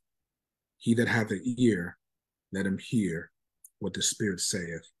life. He that hath an ear, let him hear what the Spirit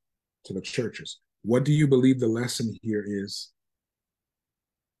saith to the churches. What do you believe the lesson here is?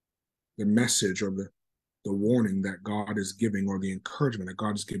 The message or the warning that God is giving, or the encouragement that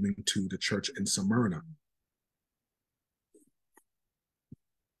God is giving to the church in Smyrna.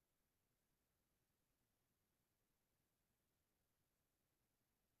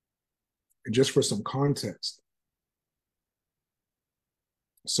 And just for some context,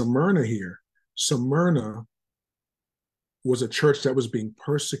 Smyrna was a church that was being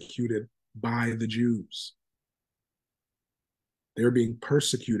persecuted by the Jews. They were being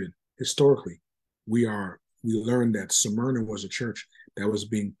persecuted historically. We learned that Smyrna was a church that was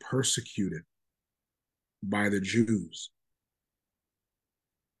being persecuted by the Jews.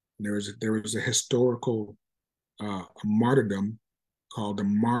 There was a historical martyrdom called the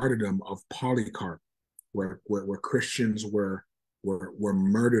martyrdom of Polycarp, where Christians were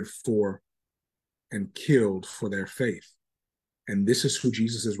murdered for and killed for their faith. And this is who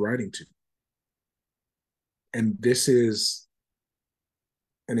Jesus is writing to. And this is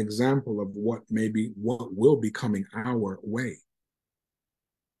an example of what will be coming our way.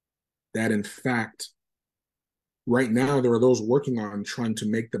 That in fact, right now there are those working on trying to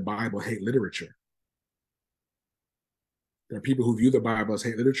make the Bible hate literature. There are people who view the Bible as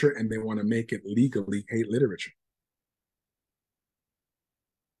hate literature, and they want to make it legally hate literature.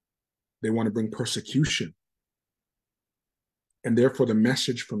 They want to bring persecution. And therefore, the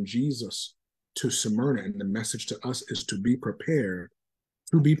message from Jesus to Smyrna and the message to us is to be prepared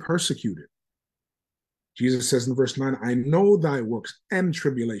to be persecuted. Jesus says in verse 9, I know thy works and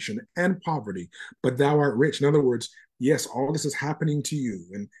tribulation and poverty, but thou art rich. In other words, yes, all this is happening to you,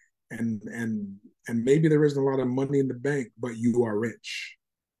 and maybe there isn't a lot of money in the bank, but you are rich.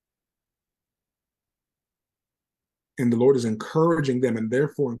 And the Lord is encouraging them, and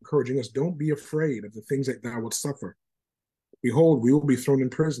therefore encouraging us, don't be afraid of the things that thou wilt suffer. Behold, we will be thrown in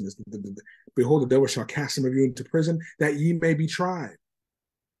prison. Behold, the devil shall cast some of you into prison, that ye may be tried.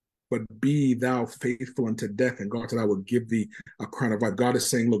 But be thou faithful unto death, and God said, I will give thee a crown of life. God is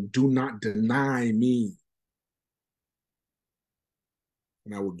saying, look, do not deny me,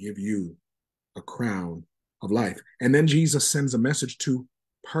 and I will give you a crown of life. And then Jesus sends a message to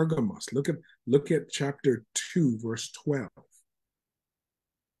Pergamos. Look at chapter 2, verse 12.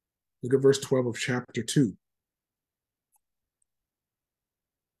 Look at verse 12 of chapter 2.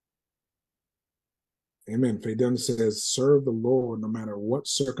 Amen. Faye says, serve the Lord no matter what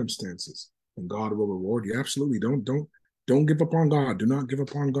circumstances, and God will reward you. Absolutely. Don't give up on God. Do not give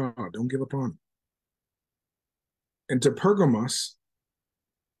up on God. Don't give up on him. And to Pergamos,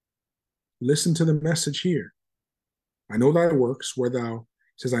 listen to the message here. I know thy works,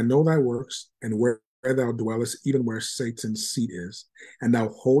 I know thy works, and where thou dwellest, even where Satan's seat is, and thou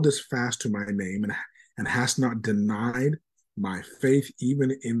holdest fast to my name, and hast not denied my faith,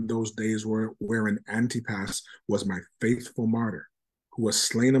 even in those days wherein Antipas was my faithful martyr, who was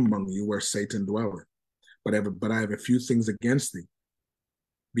slain among you where Satan dwelleth. But I have a few things against thee,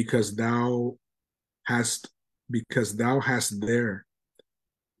 because thou hast there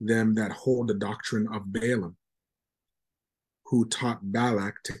them that hold the doctrine of Balaam, who taught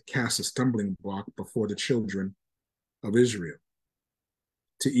Balak to cast a stumbling block before the children of Israel,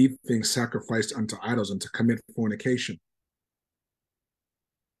 to eat things sacrificed unto idols, and to commit fornication.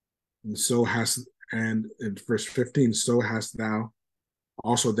 And in verse 15, so hast thou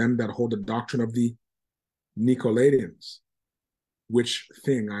also them that hold the doctrine of the Nicolaitans, which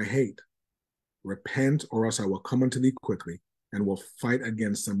thing I hate. Repent, or else I will come unto thee quickly, and will fight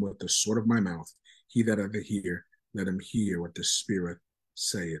against them with the sword of my mouth. He that hath an ear, let him hear what the Spirit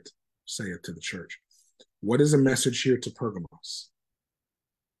saith to the church. What is the message here to Pergamos?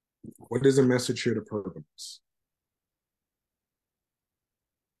 What is the message here to Pergamos?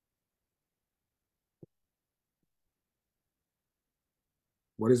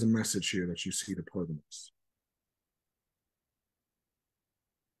 What is the message here that you see to Pergamos?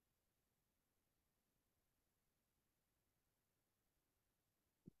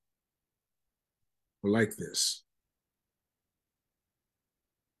 Like this.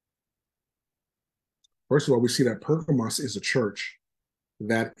 First of all, we see that Pergamos is a church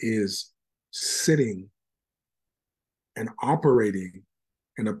that is sitting and operating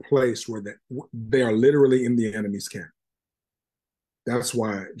in a place where they are literally in the enemy's camp. That's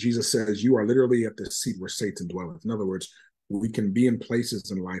why Jesus says, you are literally at the seat where Satan dwelleth. In other words, we can be in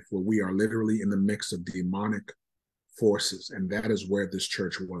places in life where we are literally in the mix of demonic forces, and that is where this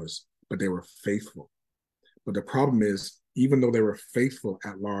church was. But they were faithful. But the problem is, even though they were faithful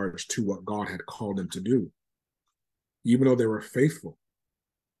at large to what God had called them to do, even though they were faithful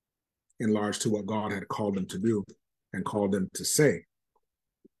in large to what God had called them to do and called them to say,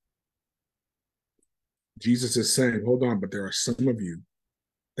 Jesus is saying, hold on, but there are some of you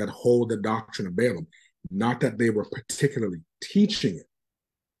that hold the doctrine of Balaam. Not that they were particularly teaching it,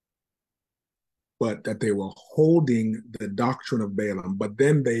 but that they were holding the doctrine of Balaam. But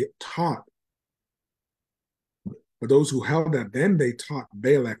then they taught, for those who held that, then they taught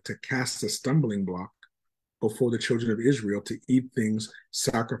Balak to cast a stumbling block before the children of Israel, to eat things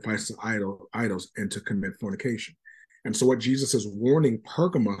sacrificed to idols and to commit fornication. And so what Jesus is warning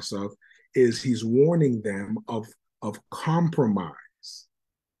Pergamos of is he's warning them of compromise.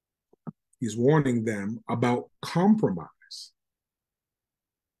 He's warning them about compromise,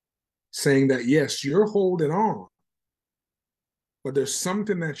 saying that, yes, you're holding on, but there's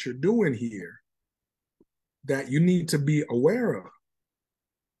something that you're doing here that you need to be aware of.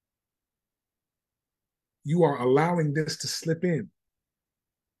 You are allowing this to slip in.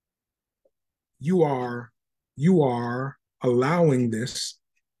 You are allowing this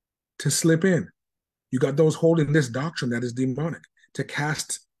to slip in. You got those holding this doctrine that is demonic to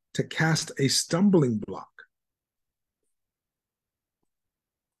cast a stumbling block.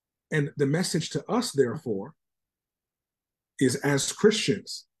 And the message to us, therefore, is as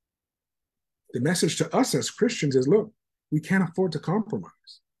Christians, the message to us as Christians is, look, we can't afford to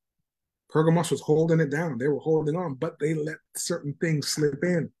compromise. Pergamos was holding it down. They were holding on, but they let certain things slip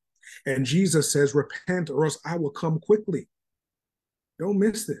in. And Jesus says, repent or else I will come quickly. Don't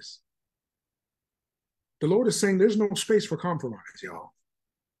miss this. The Lord is saying there's no space for compromise, y'all.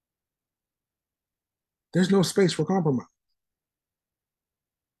 There's no space for compromise.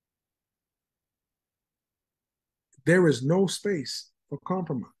 There is no space for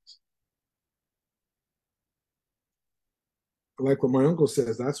compromise. Like what my uncle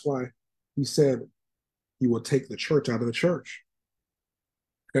says, that's why he said he will take the church out of the church.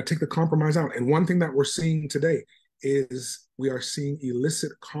 You got to take the compromise out. And one thing that we're seeing today is we are seeing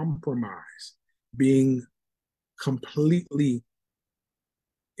illicit compromise being completely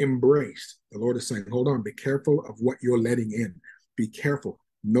embraced. The Lord is saying, hold on, be careful of what you're letting in. Be careful.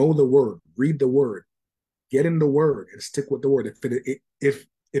 Know the word. Read the word. Get in the word and stick with the word. If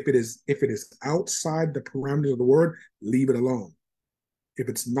it is outside the parameters of the word, leave it alone. If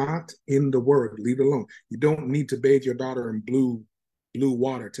it's not in the word, leave it alone. You don't need to bathe your daughter in blue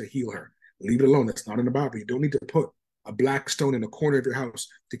water to heal her. Leave it alone. That's not in the Bible. You don't need to put a black stone in the corner of your house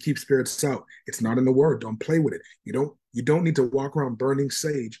to keep spirits out. It's not in the word. Don't play with it. You don't need to walk around burning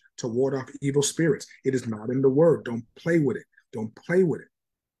sage to ward off evil spirits. It is not in the word. Don't play with it. Don't play with it.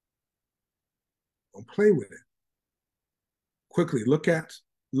 Don't play with it. Quickly, look at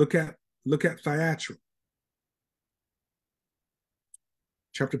Thyatira.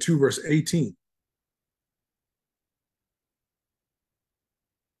 Chapter 2, verse 18.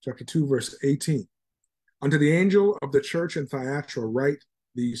 Chapter 2, verse 18. Unto the angel of the church in Thyatira write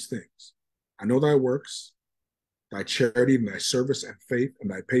these things. I know thy works, thy charity and thy service and faith and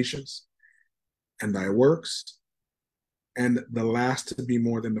thy patience and thy works, and the last to be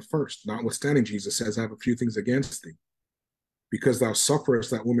more than the first. Notwithstanding, Jesus says, I have a few things against thee, because thou sufferest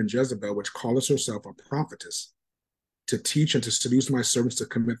that woman Jezebel, which calleth herself a prophetess, to teach and to seduce my servants to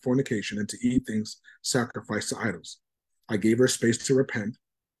commit fornication and to eat things sacrificed to idols. I gave her space to repent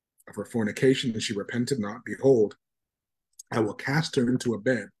of her fornication, and she repented not. Behold, I will cast her into a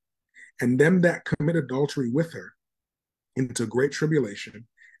bed, and them that commit adultery with her into great tribulation,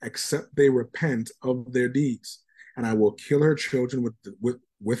 except they repent of their deeds. And I will kill her children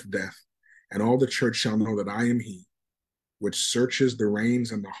with death, and all the church shall know that I am he, which searches the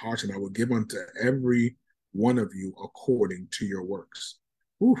reins and the hearts, and I will give unto every one of you according to your works.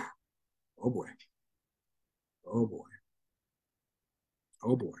 Oof. Oh boy. Oh boy.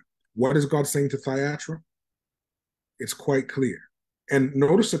 Oh boy. What is God saying to Thyatira? It's quite clear. And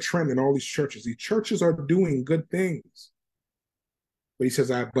notice a trend in all these churches. These churches are doing good things. But he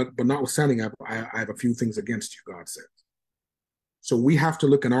says, but notwithstanding, I have a few things against you, God says. So we have to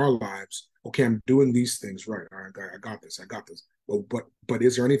look in our lives. Okay, I'm doing these things right. All right, I got this. But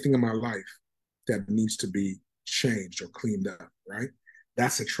is there anything in my life that needs to be changed or cleaned up, right?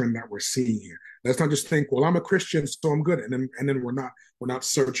 That's a trend that we're seeing here. Let's not just think, well, I'm a Christian, so I'm good, and then we're not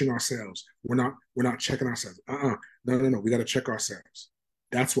searching ourselves. We're not checking ourselves. No. We got to check ourselves.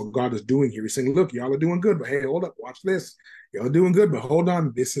 That's what God is doing here. He's saying, look, y'all are doing good, but hey, hold up, watch this. Y'all are doing good, but hold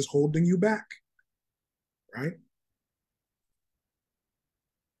on, this is holding you back, right?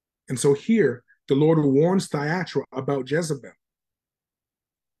 And so here, the Lord warns Thyatira about Jezebel.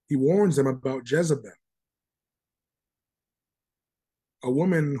 He warns them about Jezebel, a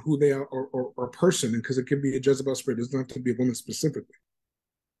woman who they are, or a person, because it could be a Jezebel spirit. It doesn't have to be a woman specifically.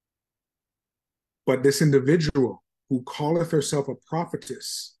 But this individual who calleth herself a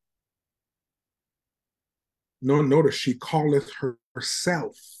prophetess, no, notice she calleth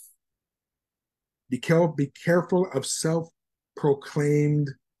herself. Be careful of self-proclaimed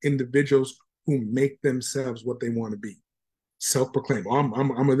individuals who make themselves what they want to be. Self-proclaimed. Oh,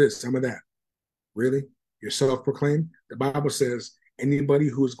 I'm of this, I'm of that. Really? You're self-proclaimed? The Bible says anybody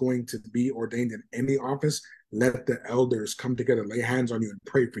who is going to be ordained in any office, let the elders come together, lay hands on you, and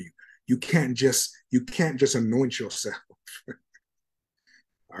pray for you. You can't just anoint yourself.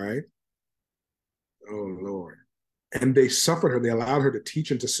 All right. Oh Lord. And they suffered her. They allowed her to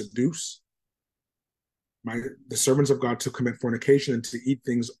teach and to seduce. The servants of God to commit fornication and to eat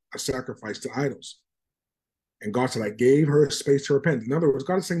things a sacrifice to idols. And God said, I gave her space to repent. In other words,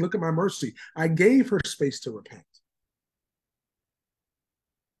 God is saying, look at my mercy. I gave her space to repent.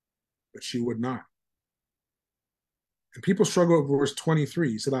 But she would not. And people struggle with verse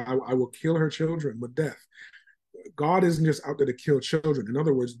 23. He said, I will kill her children with death. God isn't just out there to kill children. In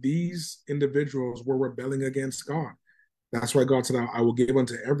other words, these individuals were rebelling against God. That's why God said, I will give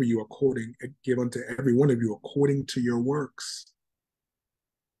unto every one of you according to your works.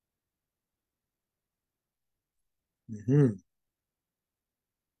 Mm-hmm.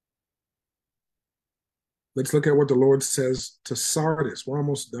 Let's look at what the Lord says to Sardis. We're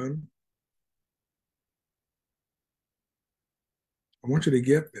almost done. I want you to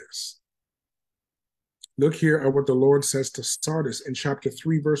get this. Look here at what the Lord says to Sardis in chapter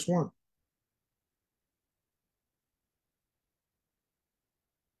 3, verse 1.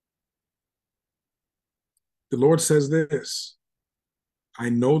 The Lord says this, I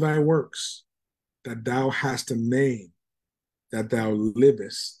know thy works, that thou hast a name, that thou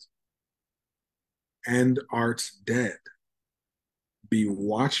livest and art dead. Be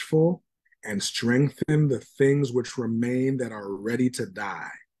watchful and strengthen the things which remain that are ready to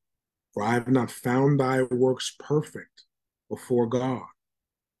die. For I have not found thy works perfect before God.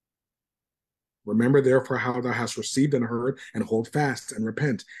 Remember therefore how thou hast received and heard, and hold fast and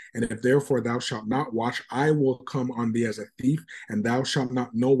repent. And if therefore thou shalt not watch, I will come on thee as a thief, and thou shalt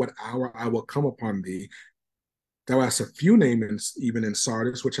not know what hour I will come upon thee. Thou hast a few names even in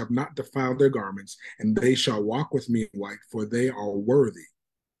Sardis, which have not defiled their garments, and they shall walk with me in white, for they are worthy.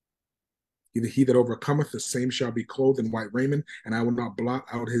 He that overcometh, the same shall be clothed in white raiment, and I will not blot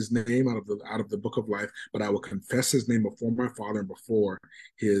out his name out of the book of life, but I will confess his name before my Father and before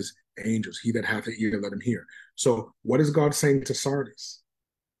his angels. He that hath an ear, let him hear. So what is God saying to Sardis?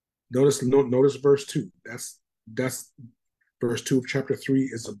 Notice verse 2. That's verse 2 of chapter 3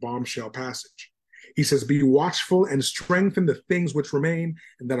 is a bombshell passage. He says, be watchful and strengthen the things which remain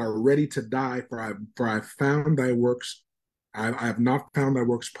and that are ready to die, for I have found thy works. I have not found thy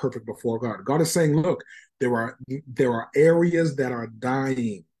works perfect before God. God is saying, look, there are areas that are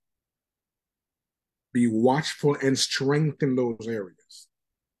dying. Be watchful and strengthen those areas.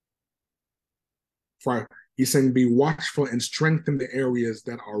 For he's saying, be watchful and strengthen the areas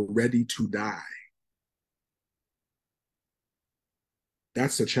that are ready to die.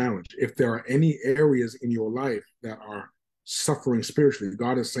 That's the challenge. If there are any areas in your life that are suffering spiritually,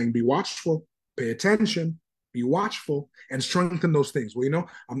 God is saying, be watchful, pay attention, be watchful, and strengthen those things. Well,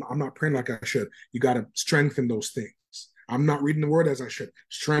 I'm not praying like I should. You got to strengthen those things. I'm not reading the word as I should.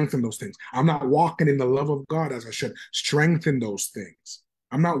 Strengthen those things. I'm not walking in the love of God as I should. Strengthen those things.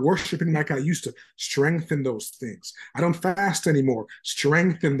 I'm not worshiping like I used to. Strengthen those things. I don't fast anymore.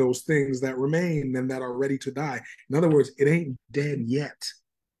 Strengthen those things that remain and that are ready to die. In other words, it ain't dead yet.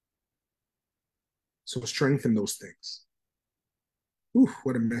 So strengthen those things. Ooh,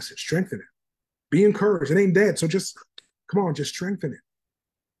 what a message. Strengthen it. Be encouraged. It ain't dead. So just, come on, just strengthen it.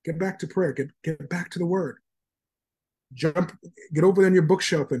 Get back to prayer. Get back to the word. Get over there on your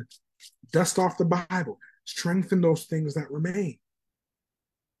bookshelf and dust off the Bible. Strengthen those things that remain.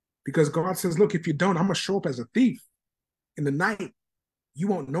 Because God says, look, if you don't, I'm going to show up as a thief in the night. You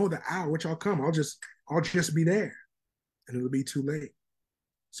won't know the hour which I'll come. I'll just be there. And it'll be too late.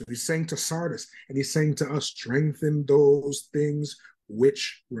 So he's saying to Sardis, and he's saying to us, strengthen those things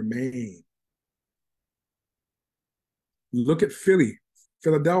which remain. Look at Philly.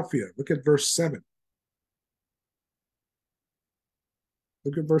 Philadelphia. Look at verse 7.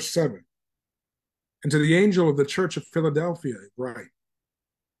 Look at verse 7. And to the angel of the church of Philadelphia, write,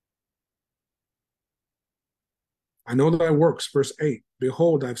 I know thy works, verse 8.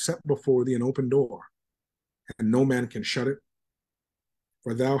 Behold, I've set before thee an open door, and no man can shut it.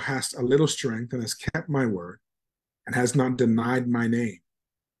 For thou hast a little strength, and hast kept my word, and hast not denied my name.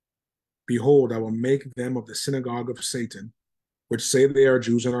 Behold, I will make them of the synagogue of Satan, which say they are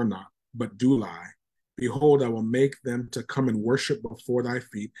Jews and are not, but do lie. Behold, I will make them to come and worship before thy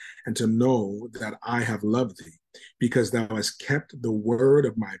feet, and to know that I have loved thee. Because thou hast kept the word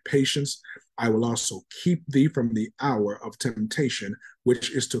of my patience, I will also keep thee from the hour of temptation,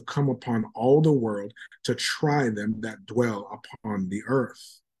 which is to come upon all the world, to try them that dwell upon the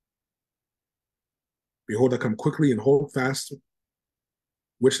earth. Behold, I come quickly, and hold fast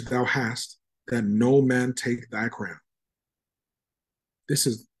which thou hast, that no man take thy crown. This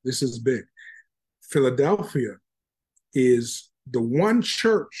is big. Philadelphia is the one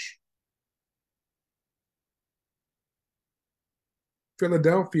church.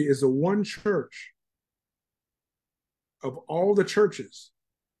 Philadelphia is the one church of all the churches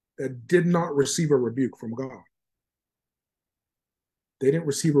that did not receive a rebuke from God. They didn't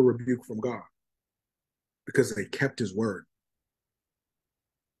receive a rebuke from God because they kept his word.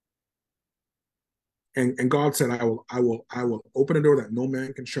 And God said, I will open a door that no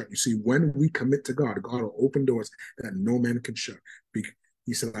man can shut. You see, when we commit to God, God will open doors that no man can shut.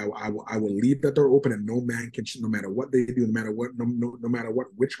 He said, I will leave that door open, and no man can shut, no matter what they do, no matter what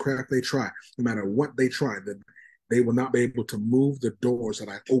witchcraft they try, no matter what they try, that they will not be able to move the doors that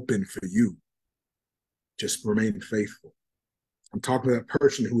I open for you. Just remain faithful. I'm talking to that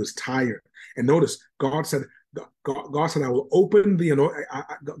person who is tired. And notice, God said, I will open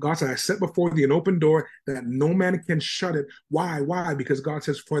God said, I set before thee an open door that no man can shut it. Why? Why? Because God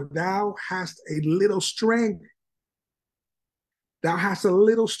says, for thou hast a little strength. Thou hast a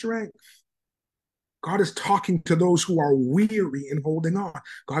little strength. God is talking to those who are weary in holding on.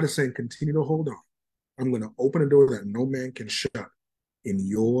 God is saying, continue to hold on. I'm going to open a door that no man can shut in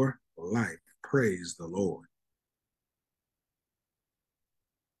your life. Praise the Lord.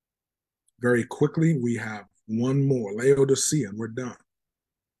 Very quickly, we have one more, Laodicea, and we're done.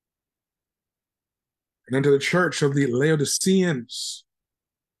 And unto the church of the Laodiceans,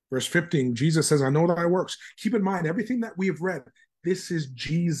 verse 15, Jesus says, I know thy works. Keep in mind, everything that we have read, this is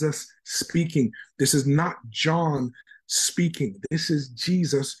Jesus speaking. This is not John speaking. This is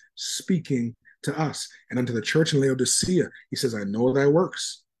Jesus speaking to us. And unto the church in Laodicea, he says, I know thy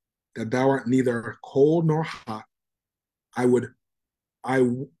works, that thou art neither cold nor hot. I would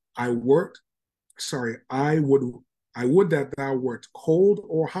that thou wert cold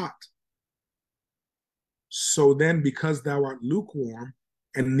or hot. So then, because thou art lukewarm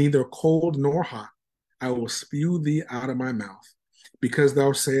and neither cold nor hot, I will spew thee out of my mouth. Because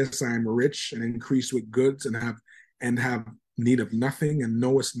thou sayest, I am rich and increased with goods and have need of nothing, and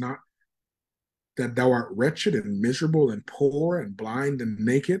knowest not that thou art wretched and miserable and poor and blind and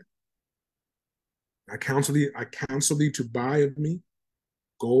naked. I counsel thee to buy of me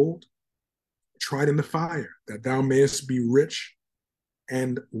gold tried in the fire, that thou mayest be rich,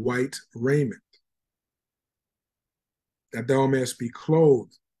 and white raiment, that thou mayest be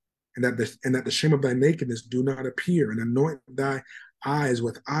clothed, and that the shame of thy nakedness do not appear, and anoint thy eyes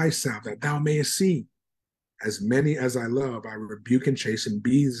with eye salve, that thou mayest see. As many as I love, I rebuke and chasten.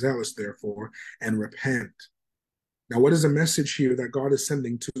 Be zealous, therefore, and repent. Now, what is the message here that God is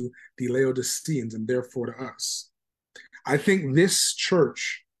sending to the Laodiceans and therefore to us? I think this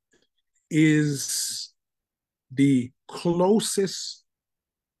church is the closest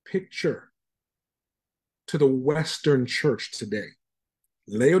picture to the Western church today.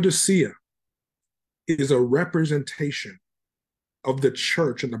 Laodicea is a representation of the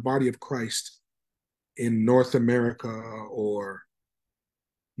church and the body of Christ in North America or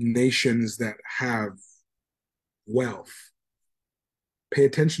nations that have wealth. Pay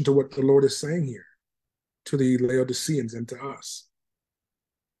attention to what the Lord is saying here to the Laodiceans and to us.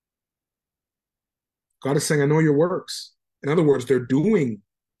 God is saying, I know your works. In other words, they're doing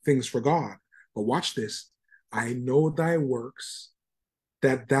things for God. But watch this. I know thy works,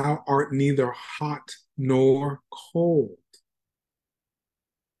 that thou art neither hot nor cold.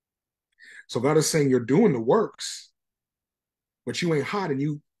 So God is saying, you're doing the works, but you ain't hot, and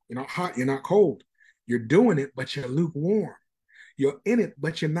you're not hot, you're not cold. You're doing it, but you're lukewarm. You're in it,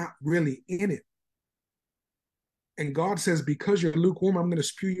 but you're not really in it. And God says, because you're lukewarm, I'm going to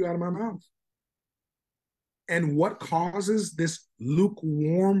spew you out of my mouth. And what causes this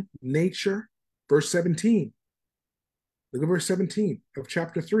lukewarm nature? Verse 17. Look at verse 17 of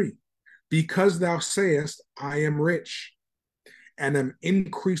chapter 3. Because thou sayest, I am rich, and am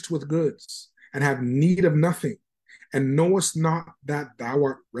increased with goods, and have need of nothing, and knowest not that thou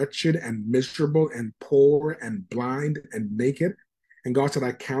art wretched and miserable and poor and blind and naked. And God said,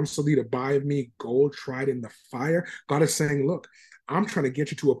 I counsel thee to buy of me gold tried in the fire. God is saying, look, I'm trying to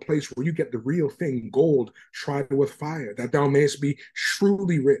get you to a place where you get the real thing, gold tried with fire, that thou mayest be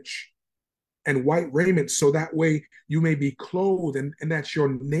shrewdly rich, and white raiment, so that way you may be clothed, and that your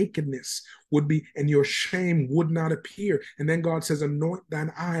nakedness would be, and your shame would not appear. And then God says, anoint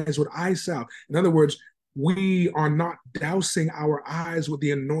thine eyes with eye salve. In other words, we are not dousing our eyes with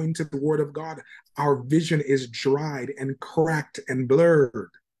the anointed word of God. Our vision is dried and cracked and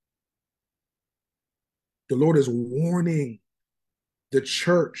blurred. The Lord is warning the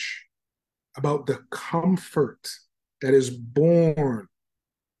church about the comfort that is born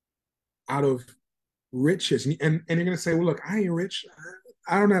out of riches. And you're going to say, well, look, I ain't rich.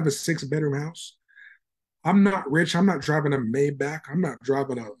 I don't have a 6-bedroom house. I'm not rich. I'm not driving a Maybach. I'm not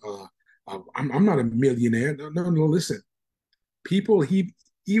driving I'm not a millionaire. No, listen.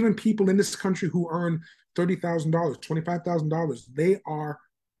 Even people in this country who earn $30,000, $25,000, they are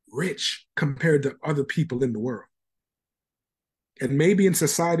rich compared to other people in the world. And maybe in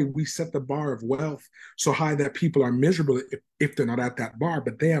society, we set the bar of wealth so high that people are miserable if they're not at that bar,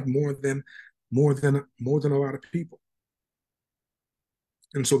 but they have more than a lot of people.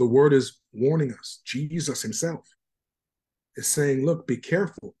 And so the word is warning us. Jesus himself is saying, look, be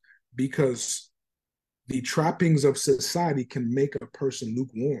careful, because the trappings of society can make a person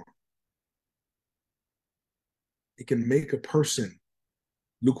lukewarm. It can make a person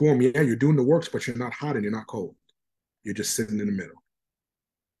lukewarm. Yeah, you're doing the works, but you're not hot and you're not cold. You're just sitting in the middle.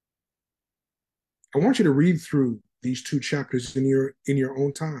 I want you to read through these 2 chapters in your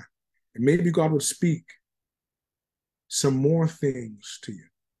own time. And maybe God would speak some more things to you.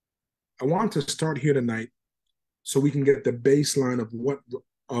 I want to start here tonight so we can get the baseline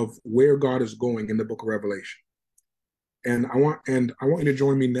of where God is going in the book of Revelation. And I want you to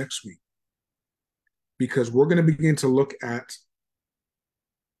join me next week, because we're going to begin to look at,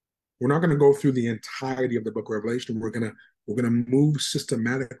 we're not going to go through the entirety of the book of Revelation. We're going to move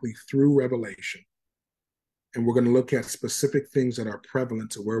systematically through Revelation. And we're going to look at specific things that are prevalent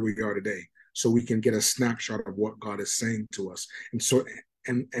to where we are today, so we can get a snapshot of what God is saying to us. And so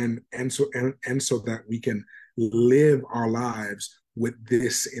that we can live our lives with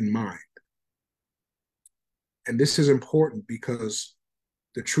this in mind. And this is important because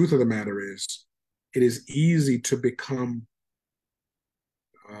the truth of the matter is, it is easy to become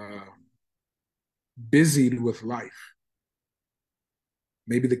busied with life.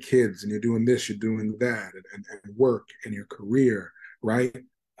 Maybe the kids, and you're doing this, you're doing that, and work and your career, right?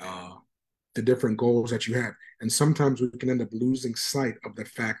 The different goals that you have. And sometimes we can end up losing sight of the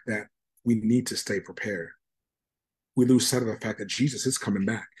fact that we need to stay prepared. We lose sight of the fact that Jesus is coming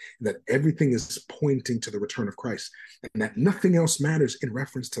back, and that everything is pointing to the return of Christ, and that nothing else matters in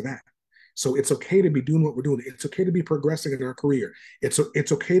reference to that. So it's okay to be doing what we're doing. It's okay to be progressing in our career. It's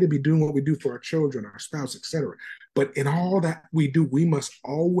okay to be doing what we do for our children, our spouse, etc. But in all that we do, we must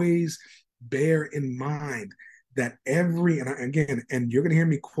always bear in mind that and you're going to hear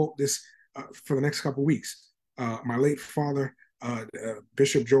me quote this for the next couple of weeks. My late father,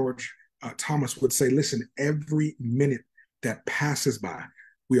 Bishop George Thomas, would say, listen, every minute that passes by,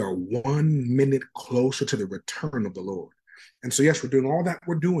 we are 1 minute closer to the return of the Lord. And so, yes, we're doing all that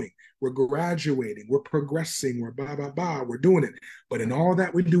we're doing. We're graduating, we're progressing, we're we're doing it. But in all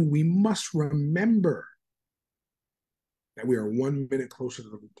that we do, we must remember that we are 1 minute closer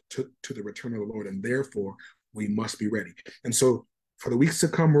to the return of the Lord, and therefore we must be ready. And so for the weeks to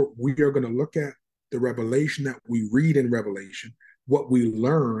come, we are going to look at the revelation that we read in Revelation, what we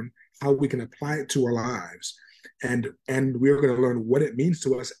learn, how we can apply it to our lives, and we are going to learn what it means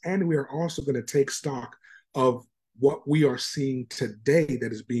to us, and we are also going to take stock of what we are seeing today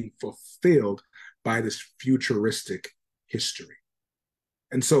that is being fulfilled by this futuristic history.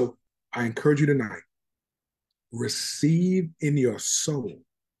 And so I encourage you tonight, receive in your soul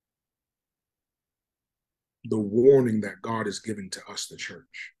the warning that God is giving to us, the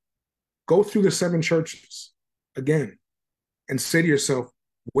church. Go through the 7 churches again and say to yourself,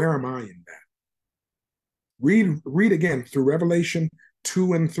 where am I in that? Read again through Revelation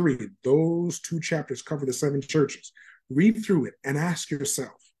 2 and 3. Those 2 chapters cover the 7 churches. Read through it and ask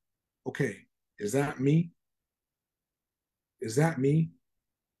yourself, okay, is that me? Is that me?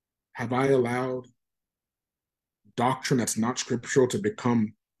 Have I allowed doctrine that's not scriptural to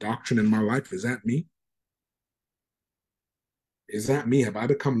become doctrine in my life? Is that me? Is that me? Have I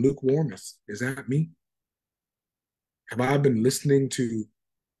become lukewarm? Is that me? Have I been listening to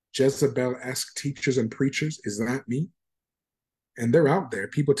Jezebel-esque teachers and preachers? Is that me? And they're out there,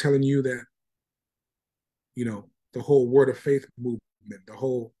 people telling you that, the whole word of faith movement, the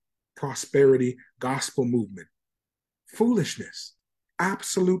whole prosperity gospel movement, foolishness,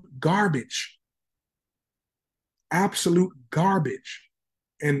 absolute garbage, absolute garbage.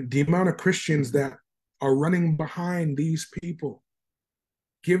 And the amount of Christians that are running behind these people,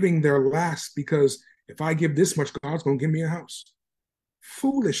 giving their last because if I give this much, God's going to give me a house.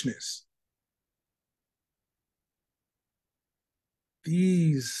 Foolishness.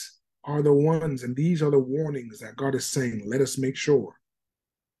 These are the ones and these are the warnings that God is saying, let us make sure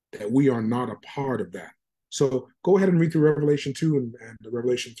that we are not a part of that. So go ahead and read through Revelation 2 and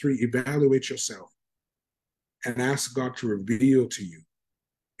Revelation 3. Evaluate yourself and ask God to reveal to you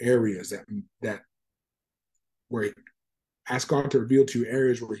areas that where ask God to reveal to you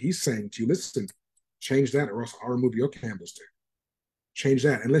areas where he's saying to you, listen, change that or else I'll remove your candlestick. Change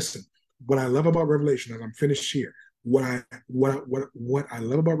that. And listen, what I love about Revelation, as I'm finished here, what I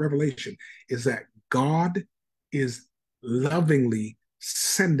love about Revelation is that God is lovingly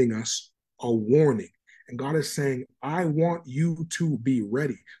sending us a warning. And God is saying, I want you to be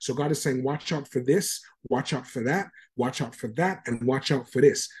ready. So God is saying, watch out for this, watch out for that, watch out for that, and watch out for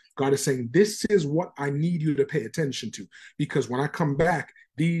this. God is saying, this is what I need you to pay attention to, because when I come back,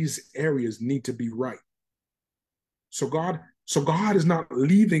 these areas need to be right. So God is not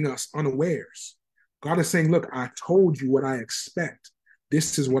leaving us unawares. God is saying, look, I told you what I expect.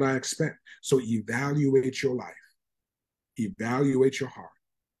 This is what I expect. So evaluate your life, evaluate your heart,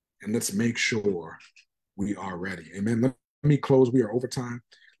 and let's make sure we are ready. Amen. Let me close. We are over time.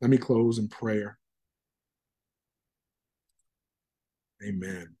 Let me close in prayer.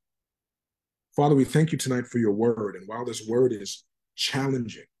 Amen. Father, we thank you tonight for your word. And while this word is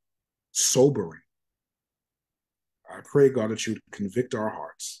challenging, sobering, I pray, God, that you convict our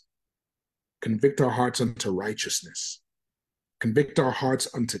hearts. Convict our hearts unto righteousness. Convict our hearts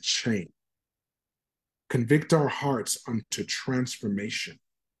unto change. Convict our hearts unto transformation.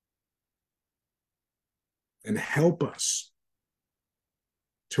 And help us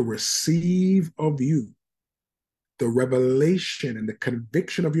to receive of you the revelation and the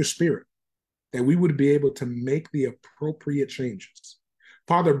conviction of your spirit, that we would be able to make the appropriate changes.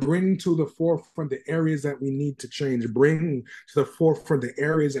 Father, bring to the forefront the areas that we need to change. Bring to the forefront the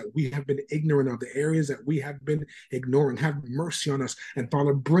areas that we have been ignorant of, the areas that we have been ignoring. Have mercy on us. And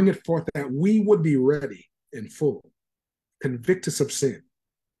Father, bring it forth that we would be ready in full. Convict us of sin.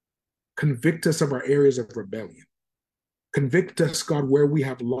 Convict us of our areas of rebellion. Convict us, God, where we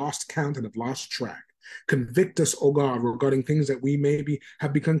have lost count and have lost track. Convict us, oh God, regarding things that we maybe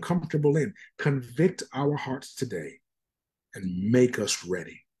have become comfortable in. Convict our hearts today and make us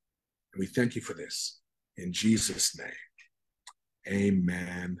ready. And we thank you for this. In Jesus' name,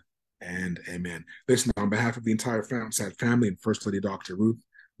 amen and amen. Listen, on behalf of the entire Fountainside family and First Lady Dr. Ruth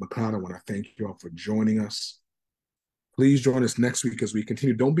McLeod, I want to thank you all for joining us. Please join us next week as we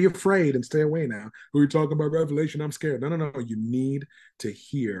continue. Don't be afraid and stay away now. We're talking about Revelation. I'm scared. No. You need to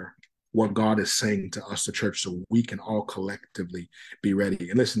hear what God is saying to us, the church, so we can all collectively be ready.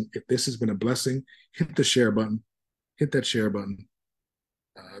 And listen, if this has been a blessing, hit the share button. Hit that share button.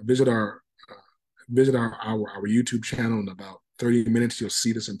 Visit our YouTube channel in about 30 minutes. You'll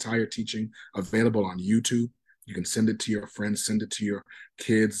see this entire teaching available on YouTube. You can send it to your friends, send it to your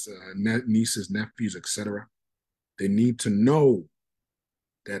kids, nieces, nephews, etc. They need to know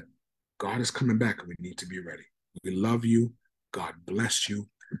that God is coming back and we need to be ready. We love you. God bless you.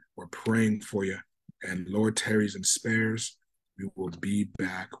 We're praying for you. And Lord tarries and spares, we will be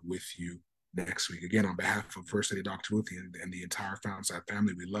back with you next week. Again, on behalf of First Lady Dr. Ruthie and the entire Fountainside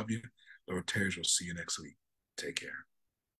family, we love you. Lord tarries, we'll see you next week. Take care.